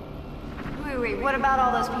 Wait, what about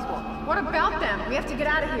all those people? What about them? We have to get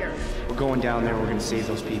out of here. We're going down there, we're gonna save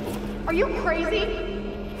those people. Are you crazy?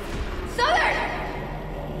 Southern!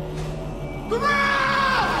 Get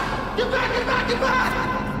back! Get back! Get back! Get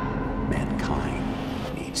back! Mankind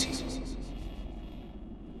needs you.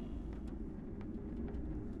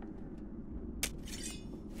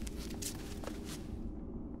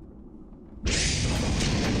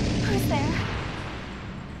 Who's there?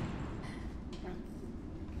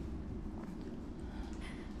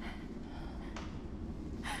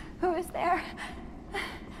 Who is there?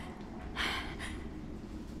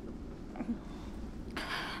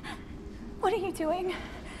 What are you doing?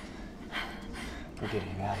 We're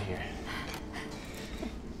getting you out of here.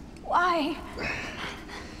 Why?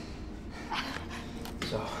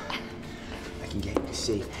 So, I can get you to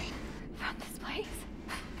safety. From this place?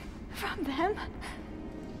 From them?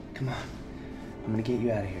 Come on. I'm gonna get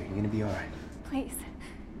you out of here. You're gonna be alright. Please.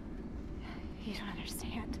 You don't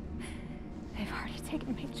understand. They've already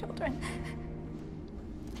taken my children.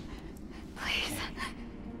 Please.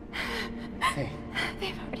 Hey.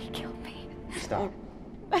 They've already killed me. Stop.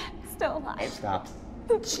 I'm still alive. Stop.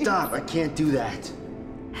 Please. Stop! I can't do that.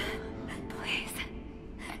 Please.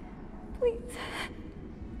 Please.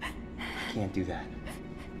 I can't do that.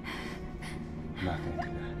 I'm not gonna do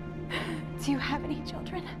that. Do you have any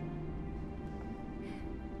children?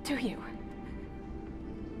 Do you?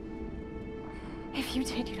 If you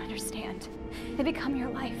did, you'd understand. They become your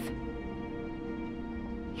life.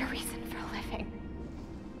 Your reason for living.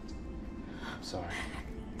 I'm sorry.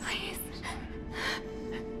 Please.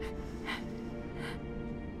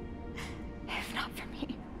 If not for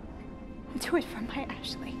me, do it for my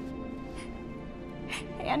Ashley.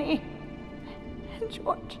 Annie. And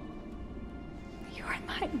George. You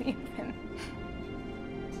remind me of him.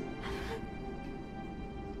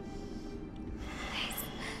 Please.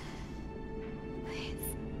 Please.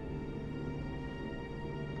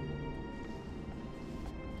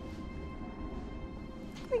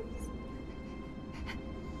 Please.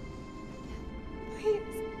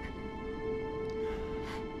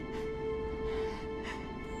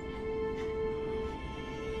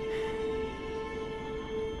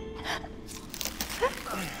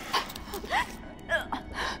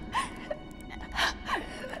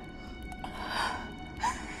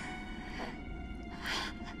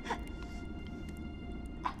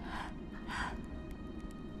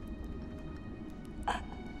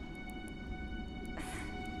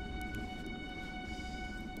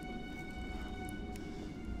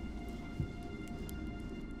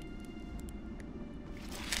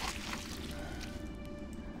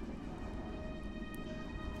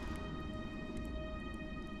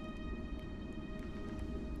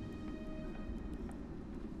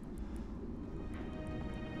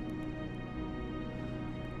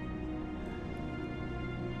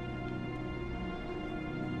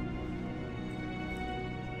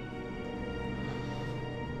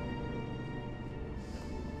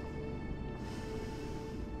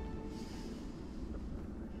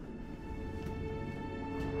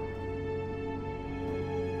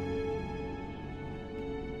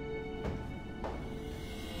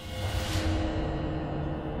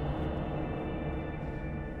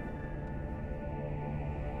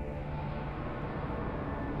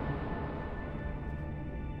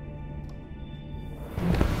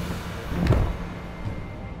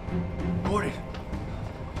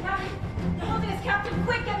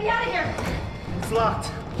 It's locked.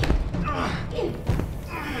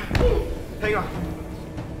 Hang on.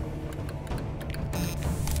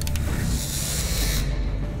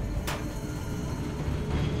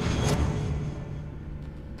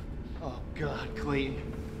 Oh, God, Clayton.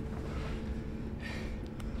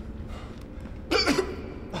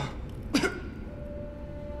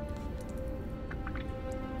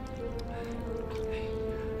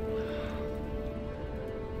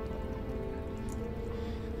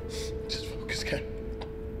 Just focus, Ken.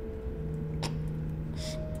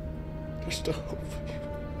 There's still hope for you.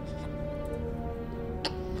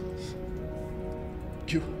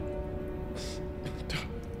 You and Doc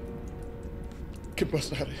get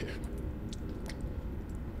us out of here.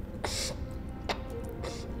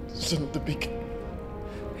 Send the beacon.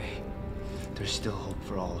 Hey, there's still hope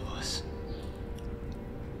for all of us.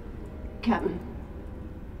 Captain,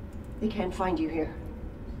 they can't find you here.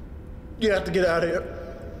 You have to get out of here.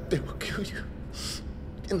 They will kill you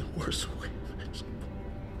in the worst way.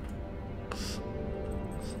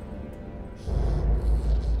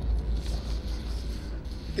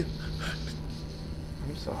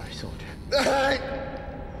 I'm sorry, soldier. Hey!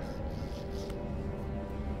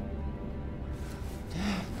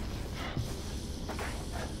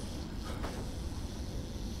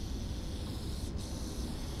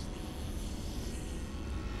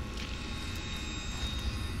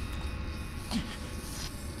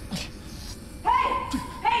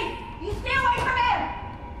 You stay away from him!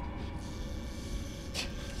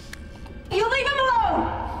 You leave him alone!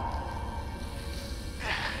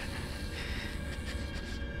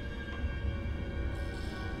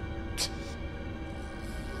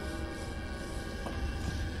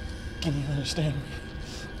 Can you understand me?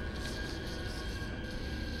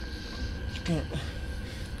 You can't.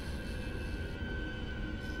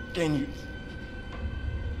 Can you?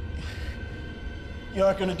 You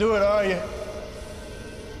aren't gonna do it, are you?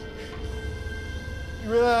 You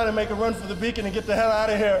really ought to make a run for the beacon and get the hell out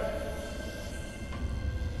of here.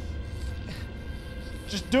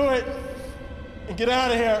 Just do it and get out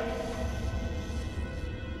of here.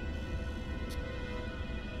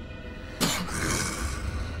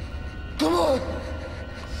 Come on!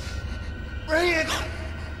 Bring it!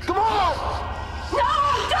 Come on! No!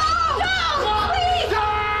 Don't! No! Please!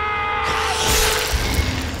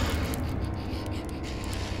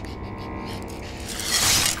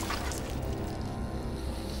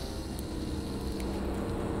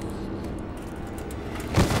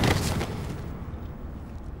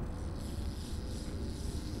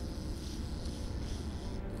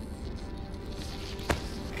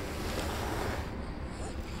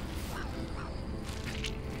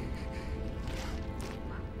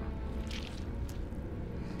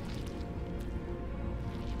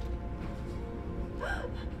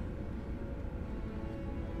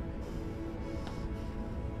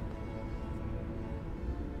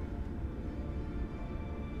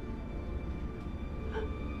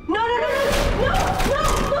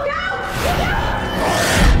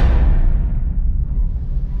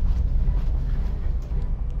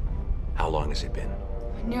 How long has it been?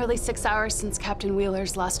 Nearly 6 hours since Captain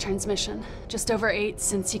Wheeler's last transmission. Just over 8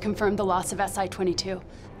 since he confirmed the loss of SI-22.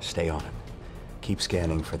 Stay on it. Keep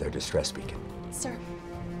scanning for their distress beacon. Sir.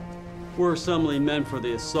 We're assembling men for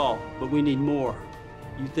the assault, but we need more.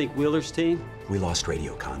 You think Wheeler's team? We lost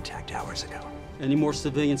radio contact hours ago. Any more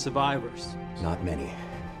civilian survivors? Not many.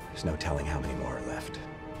 There's no telling how many more are left.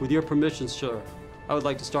 With your permission, sir, I would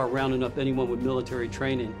like to start rounding up anyone with military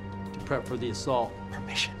training to prep for the assault.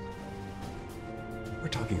 Permission? We're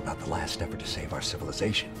talking about the last effort to save our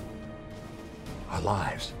civilization. Our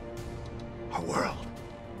lives. Our world.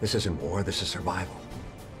 This isn't war, this is survival.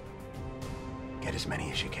 Get as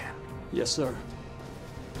many as you can. Yes, sir.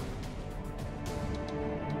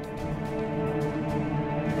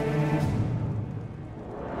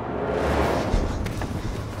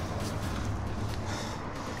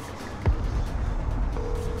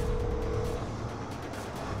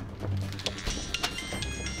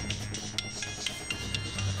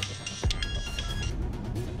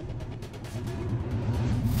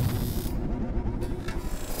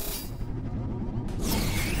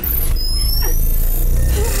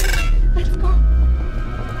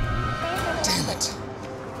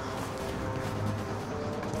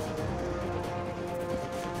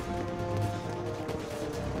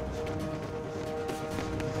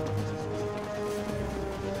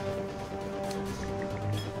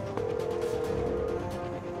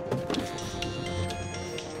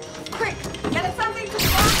 Get us something to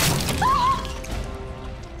drop!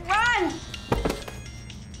 Run!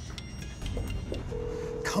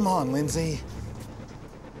 Come on, Lindsay.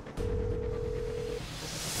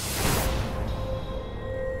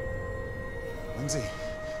 Lindsay!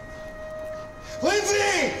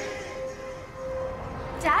 Lindsay!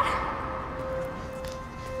 Dad?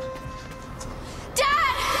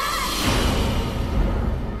 Dad!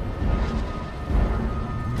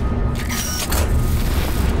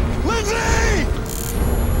 Lindsay!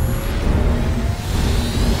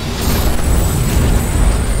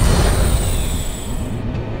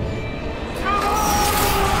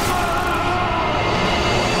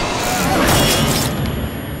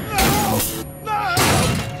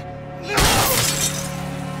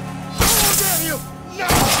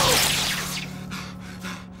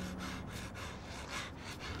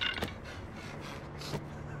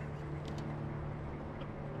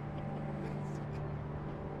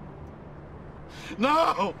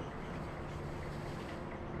 No!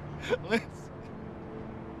 Lindsay!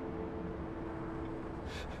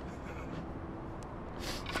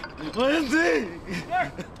 Lindsay!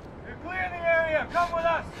 Nick, you're clearing the area. Come with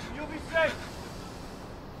us. You'll be safe.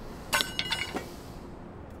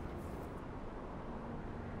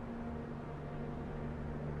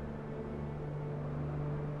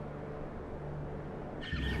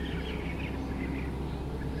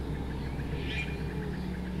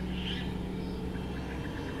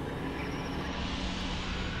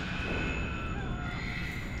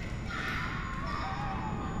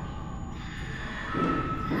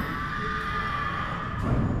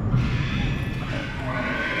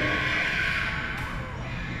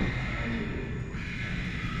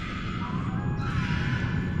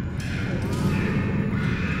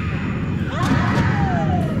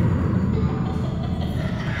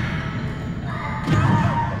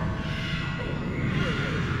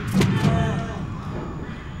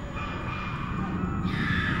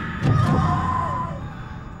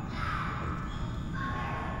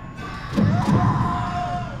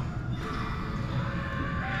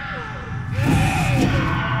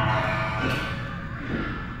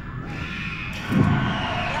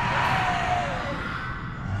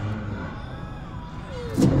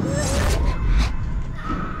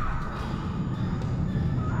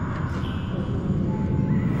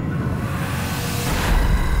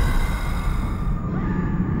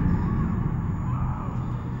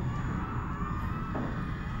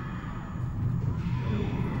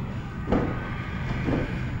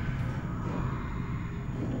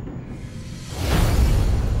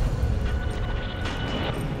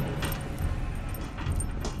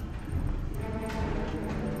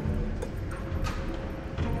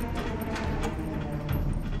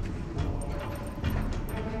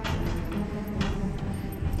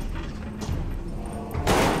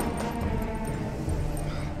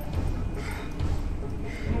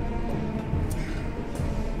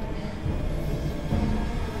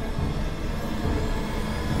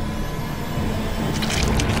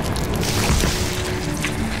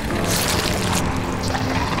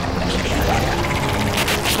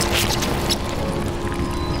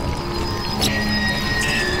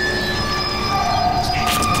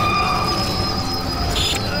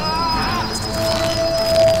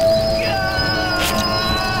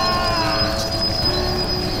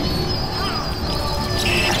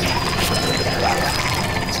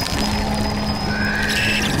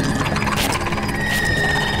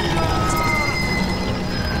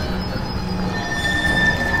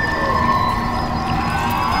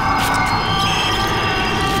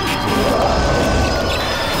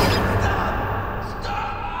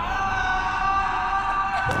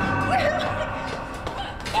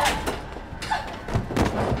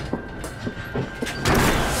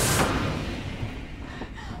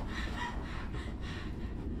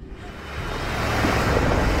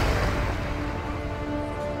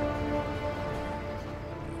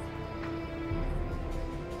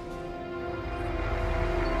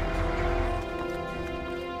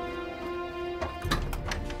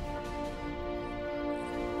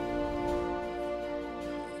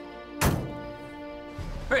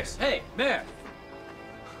 Chris, hey, Mayor!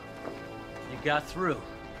 You got through.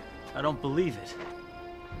 I don't believe it.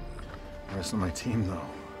 The rest of my team, though,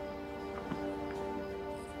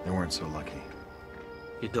 they weren't so lucky.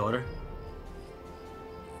 Your daughter?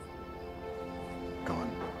 Gone.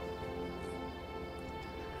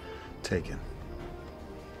 Taken.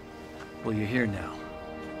 Well, you're here now.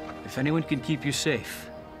 If anyone can keep you safe,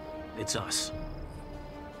 it's us.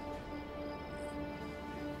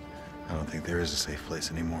 I don't think there is a safe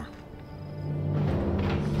place anymore.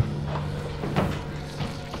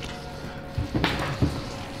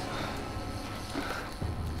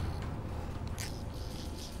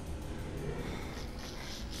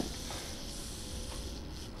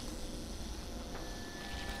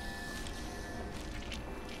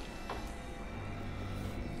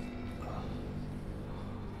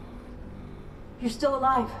 You're still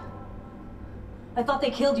alive. I thought they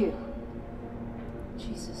killed you.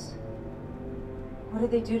 Jesus. What did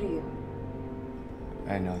they do to you?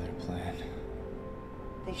 I know their plan.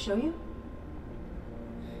 They show you?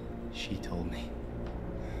 She told me.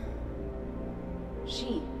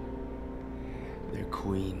 She? Their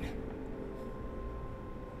queen.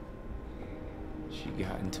 She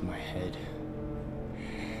got into my head.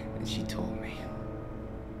 And she told me.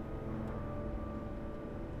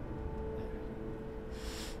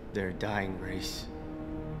 They're a dying race.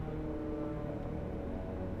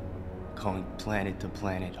 Going planet to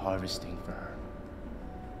planet, harvesting for her.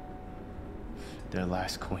 Their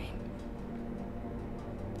last queen.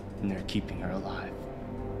 And they're keeping her alive.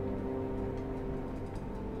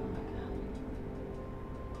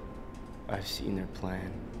 I've seen their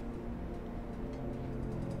plan.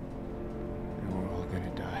 And we're all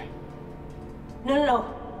gonna die.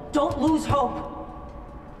 No. Don't lose hope.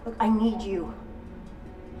 Look, I need you.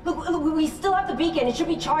 Look, we still have the beacon. It should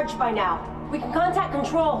be charged by now. We can contact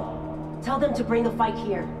Control. Tell them to bring the fight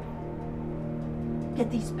here. Get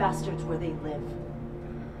these bastards where they live.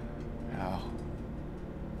 How?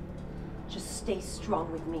 Just stay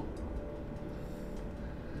strong with me.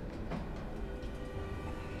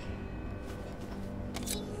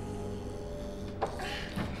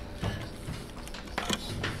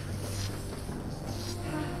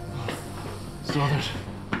 Southern.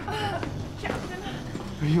 Captain.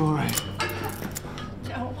 Are you alright?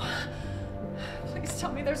 No. Please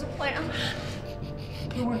tell me there's a plan.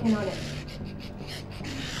 We're working on it.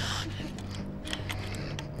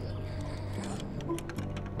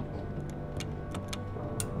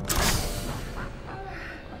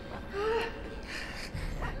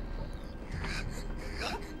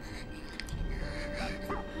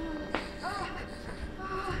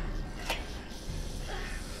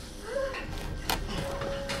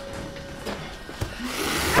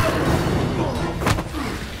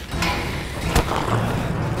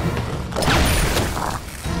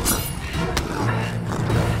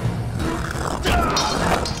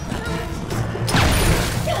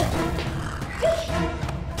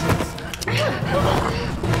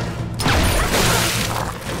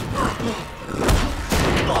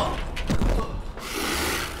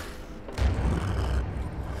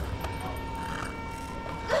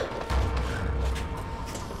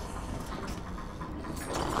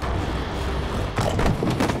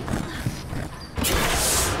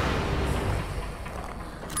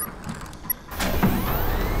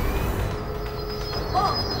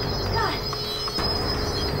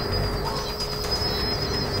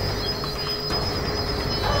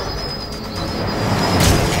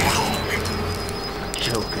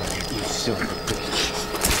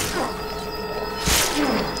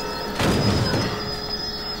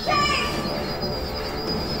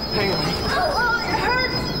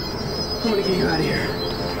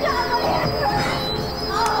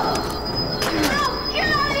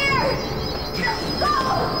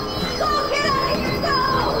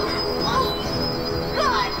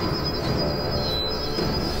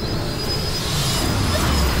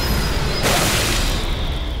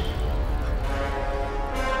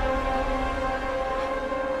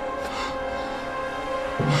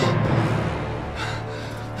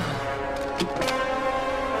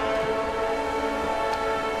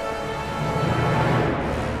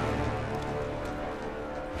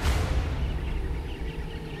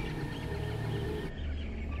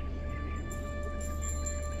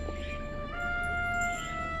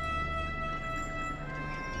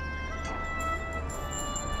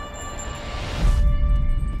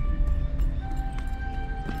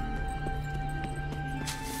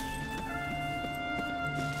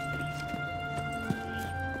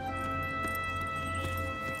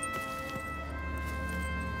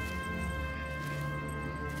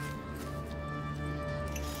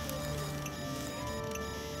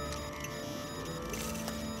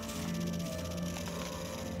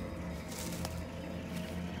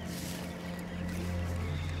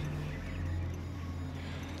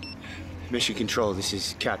 Mission Control, this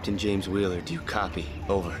is Captain James Wheeler. Do you copy?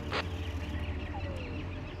 Over.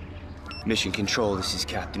 Mission Control, this is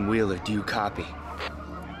Captain Wheeler. Do you copy?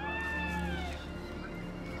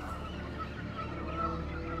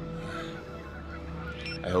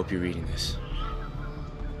 I hope you're reading this.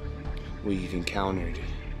 We've encountered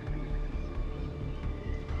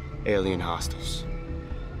alien hostiles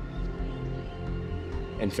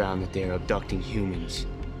and found that they're abducting humans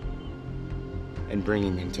and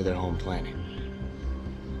bringing them to their home planet.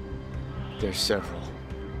 There's several.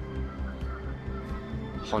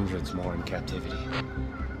 Hundreds more in captivity.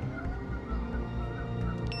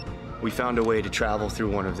 We found a way to travel through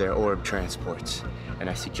one of their orb transports, and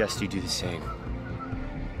I suggest you do the same.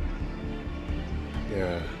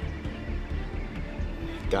 They're a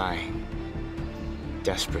dying,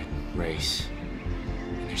 desperate race.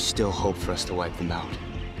 And there's still hope for us to wipe them out.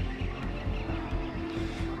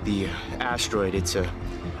 The asteroid, it's a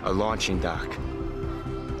launching dock.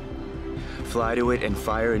 Fly to it and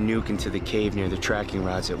fire a nuke into the cave near the tracking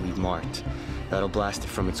rods that we've marked. That'll blast it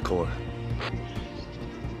from its core.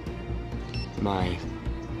 My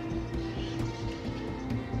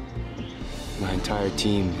entire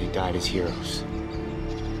team, they died as heroes.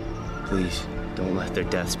 Please, don't let their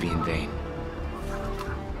deaths be in vain.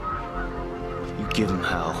 You give them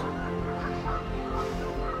hell.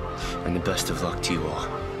 And the best of luck to you all.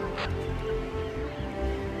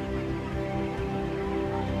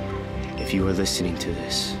 If you are listening to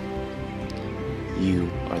this,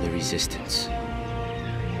 you are the Resistance.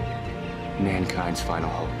 Mankind's final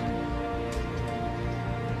hope.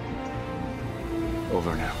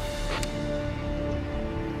 Over now.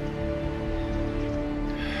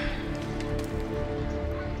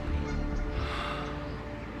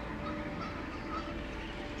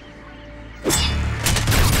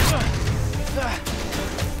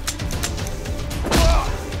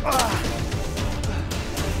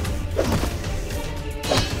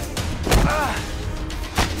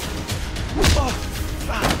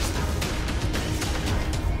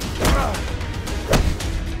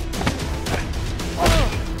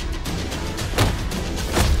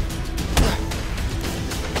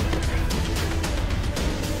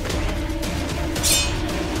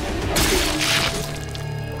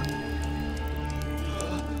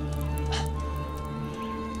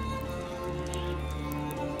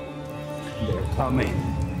 Coming.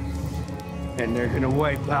 And they're gonna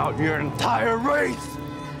wipe out your entire race!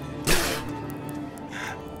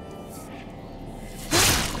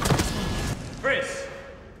 Chris!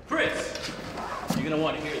 Chris! You're gonna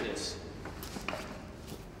want to hear this.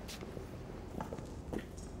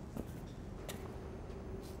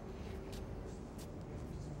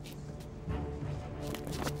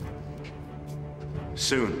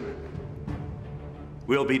 Soon,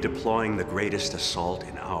 we'll be deploying the greatest assault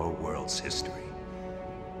in our world's history.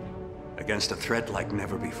 Against a threat like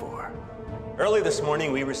never before. Early this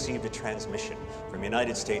morning, we received a transmission from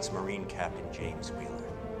United States Marine Captain James Wheeler.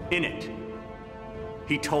 In it,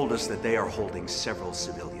 he told us that they are holding several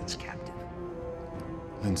civilians captive.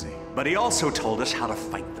 Lindsay. But he also told us how to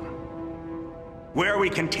fight them. Where we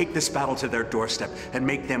can take this battle to their doorstep and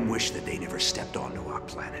make them wish that they never stepped onto our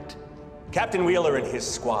planet. Captain Wheeler and his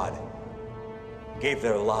squad gave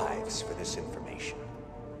their lives for this information.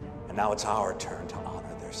 And now it's our turn to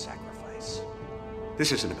honor their sacrifice.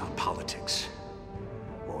 This isn't about politics,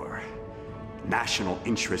 or national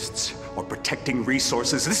interests, or protecting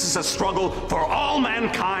resources. This is a struggle for all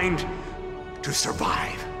mankind to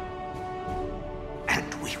survive.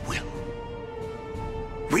 And we will.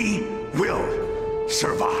 We will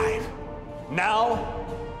survive. Now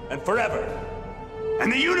and forever.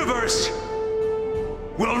 And the universe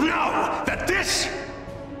will know that this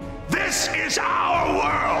is our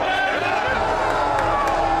world!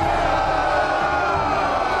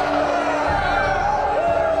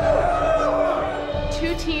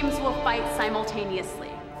 Two teams will fight simultaneously,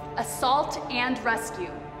 assault and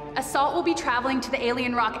rescue. Assault will be traveling to the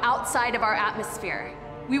alien rock outside of our atmosphere.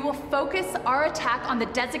 We will focus our attack on the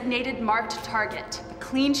designated marked target. A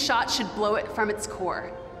clean shot should blow it from its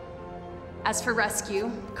core. As for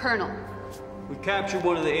rescue, Colonel. We captured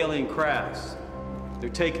one of the alien crafts. They're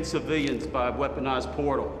taking civilians by a weaponized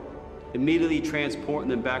portal, immediately transporting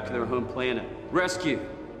them back to their home planet. Rescue.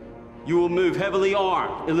 You will move heavily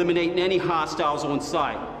armed, eliminating any hostiles on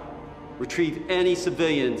sight. Retrieve any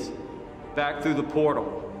civilians back through the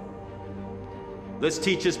portal. Let's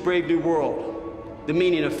teach this brave new world the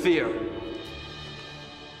meaning of fear.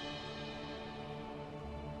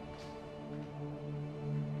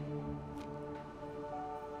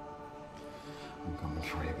 I'm coming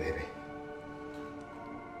for you, baby.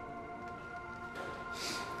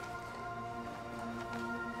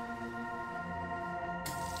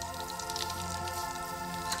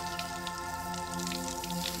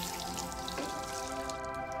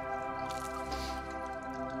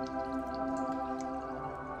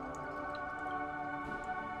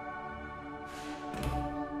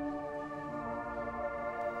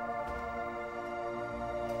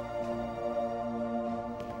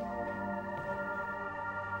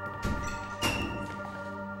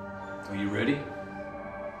 Are you ready?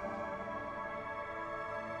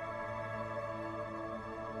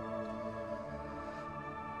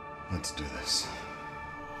 Let's do this.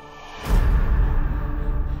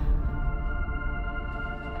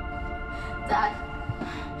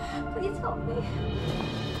 me.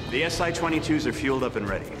 The SI-22s are fueled up and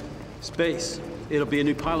ready. Space. It'll be a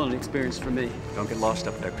new piloting experience for me. Don't get lost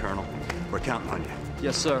up there, Colonel. We're counting on you.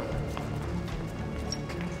 Yes, sir.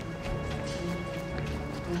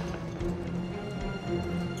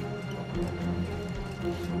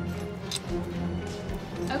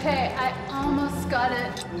 Okay, I almost got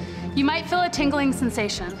it. You might feel a tingling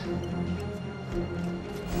sensation.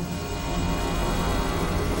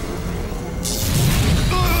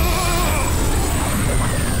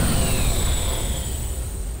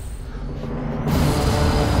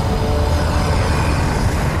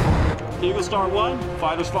 Eagle Star 1,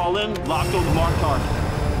 fighters fall in, locked on the marked target.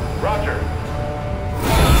 Roger.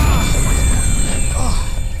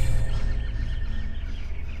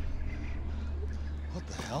 What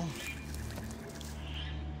the hell?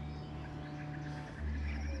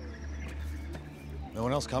 No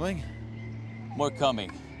one else coming? More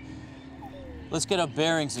coming. Let's get our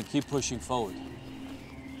bearings and keep pushing forward.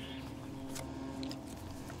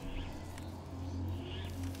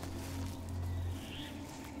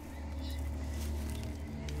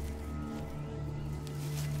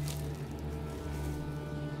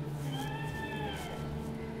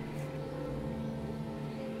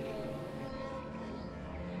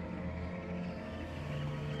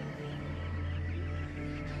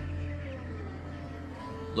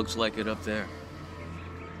 Looks like it up there.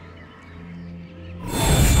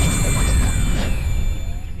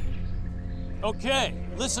 Okay,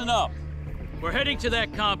 listen up. We're heading to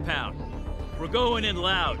that compound. We're going in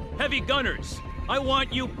loud. Heavy gunners. I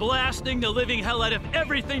want you blasting the living hell out of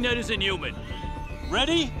everything that is inhuman.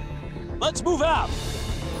 Ready? Let's move out!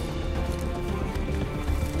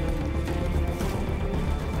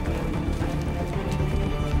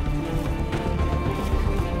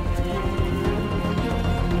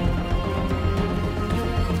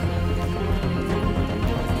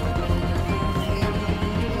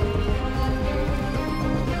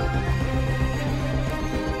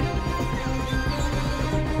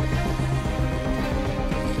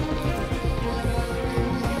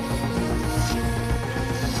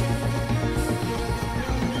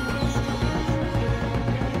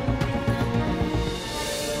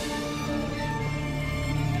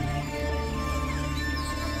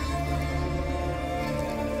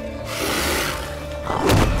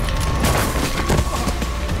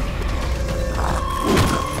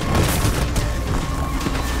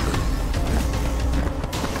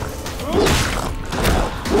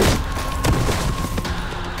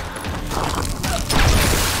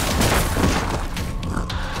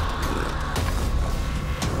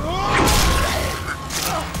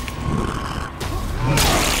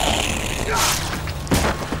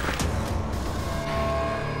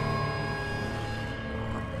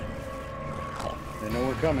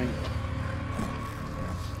 Coming.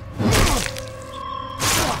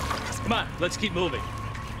 Come on, let's keep moving.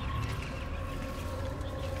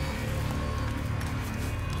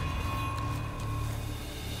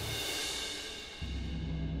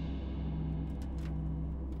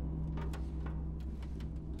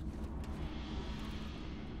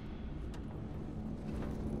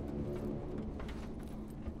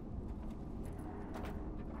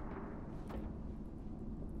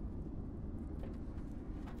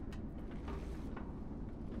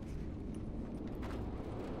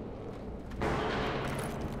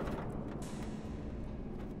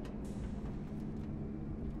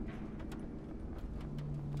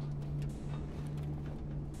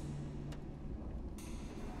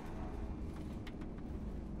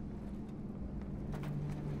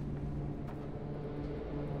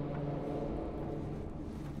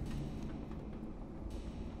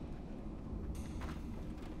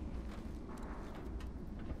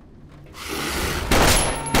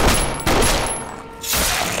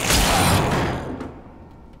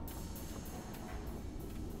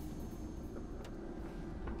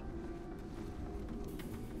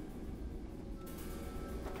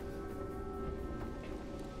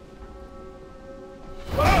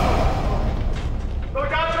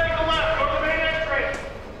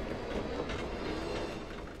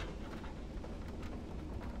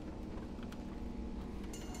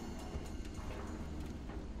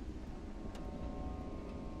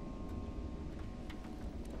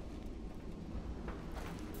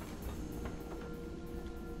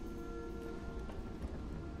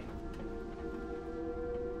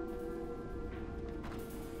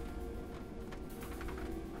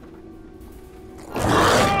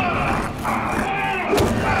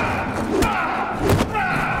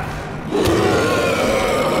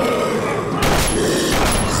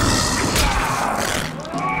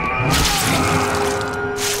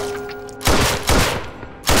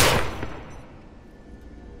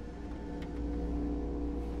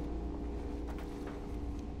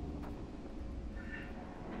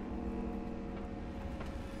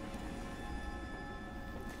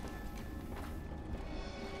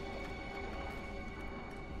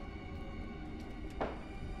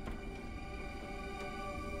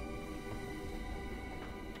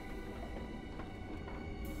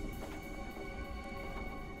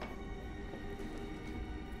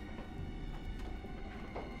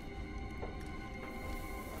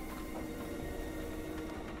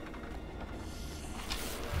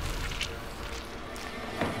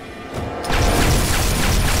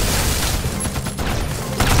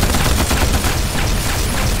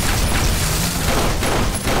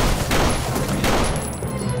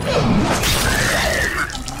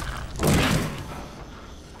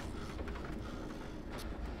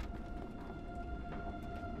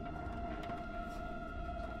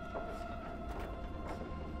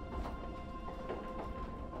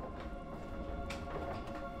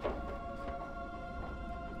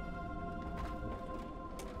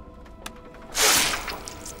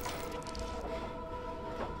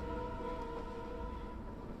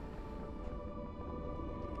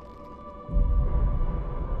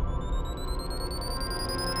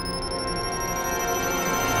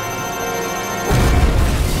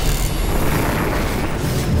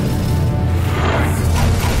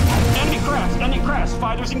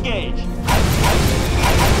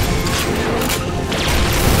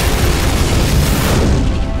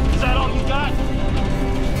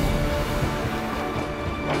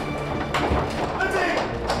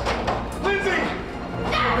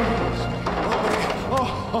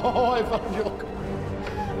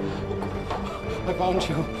 found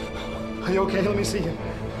you. Are you okay? Let me see you.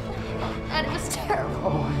 Dad, it was terrible.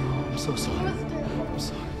 Oh, I'm so sorry. It was terrible. I'm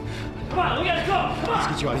sorry. Come on, we gotta go! Come on! Let's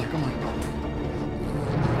get you out of here. Come on.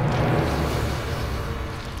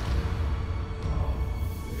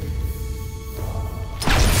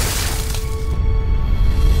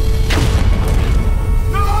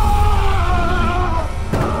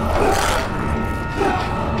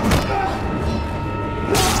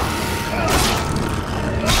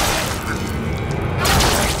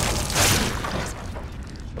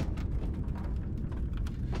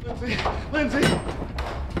 Lindsay!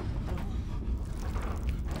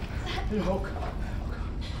 Oh, God.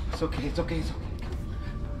 It's okay, it's okay, it's okay.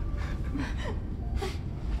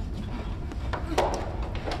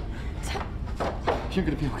 You're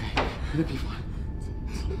gonna be okay. You're gonna be fine.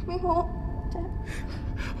 Take me home, Dad.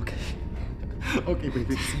 Okay. Okay,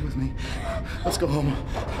 baby, stay with me. Let's go home.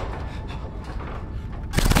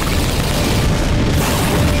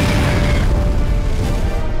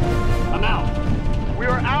 I'm out. We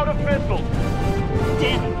are out of missiles.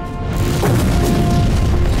 Damn it.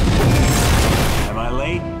 Am I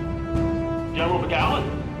late? General McGowan?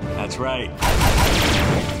 That's right.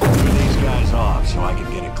 Clear these guys off so I can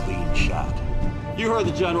get a clean shot. You heard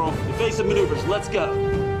the General. Evasive maneuvers. Let's go.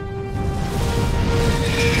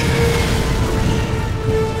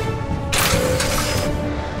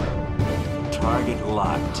 Target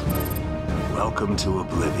locked. Welcome to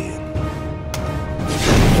oblivion.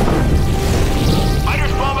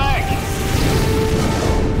 Fighters, fall back!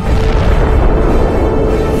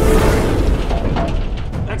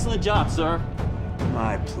 Excellent job, sir.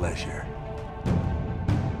 My pleasure.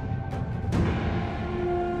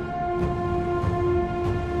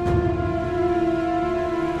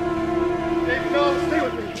 Baby, no, stay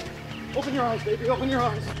with me. Open your eyes, baby, open your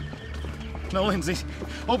eyes. No, Lindsay.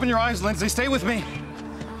 Open your eyes, Lindsay. Stay with me.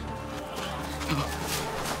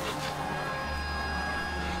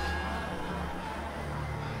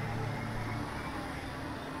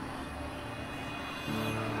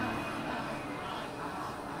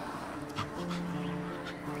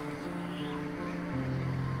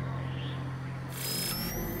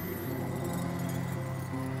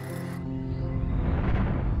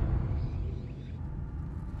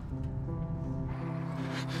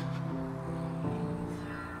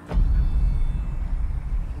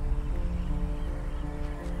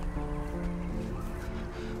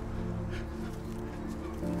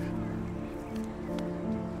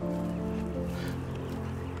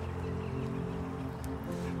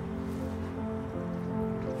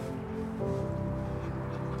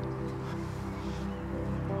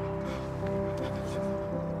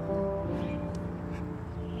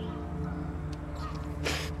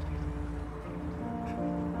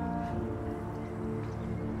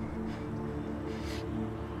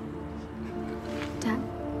 Dad,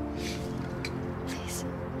 please.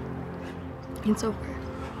 It's over.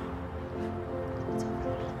 It's over.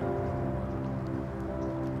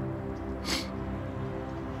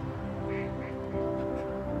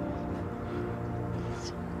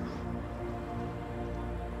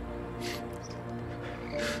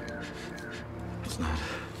 It's not.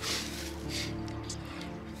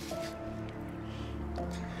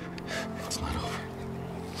 It's not over.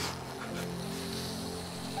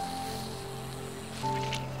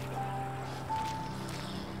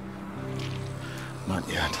 Not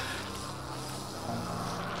yet.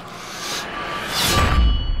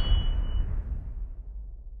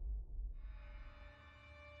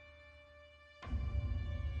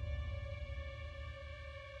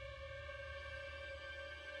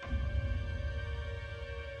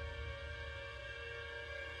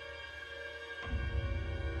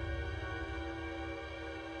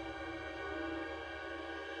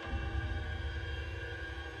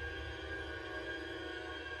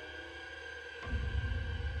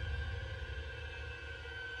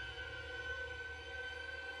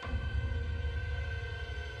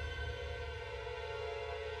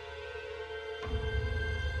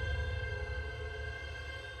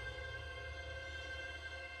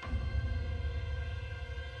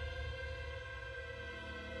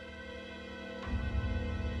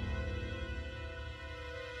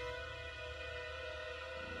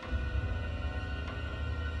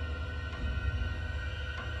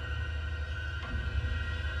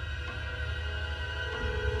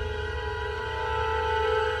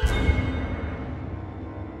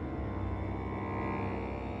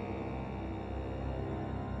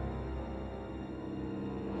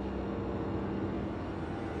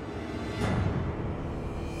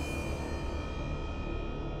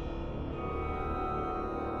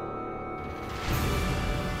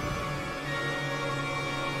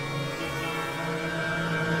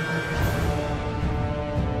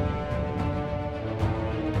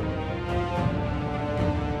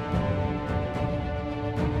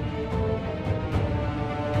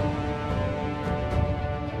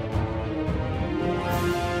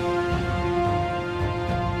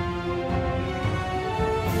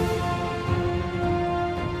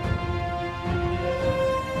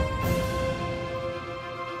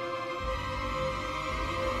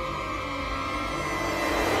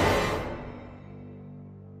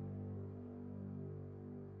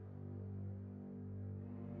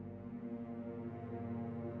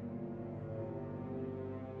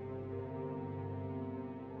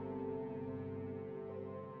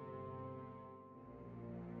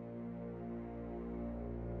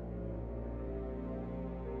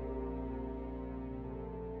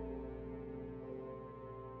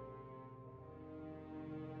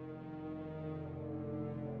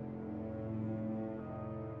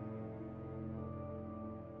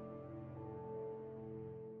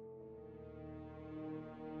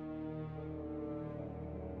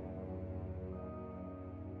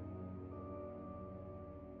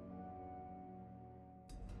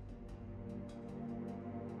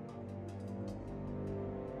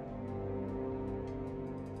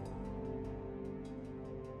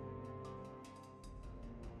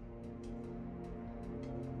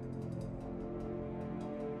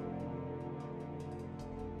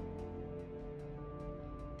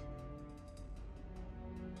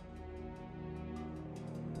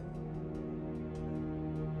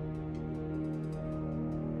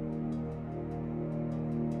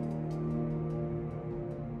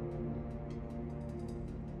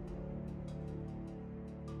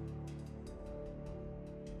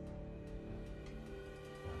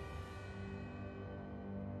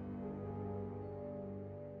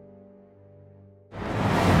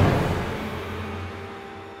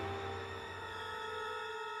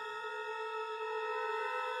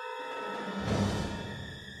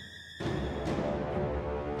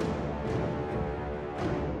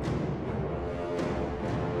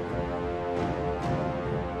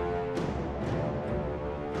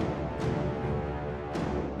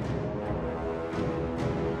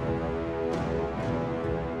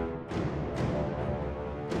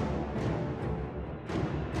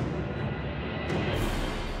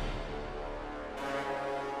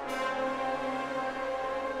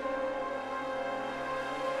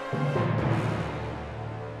 Dad.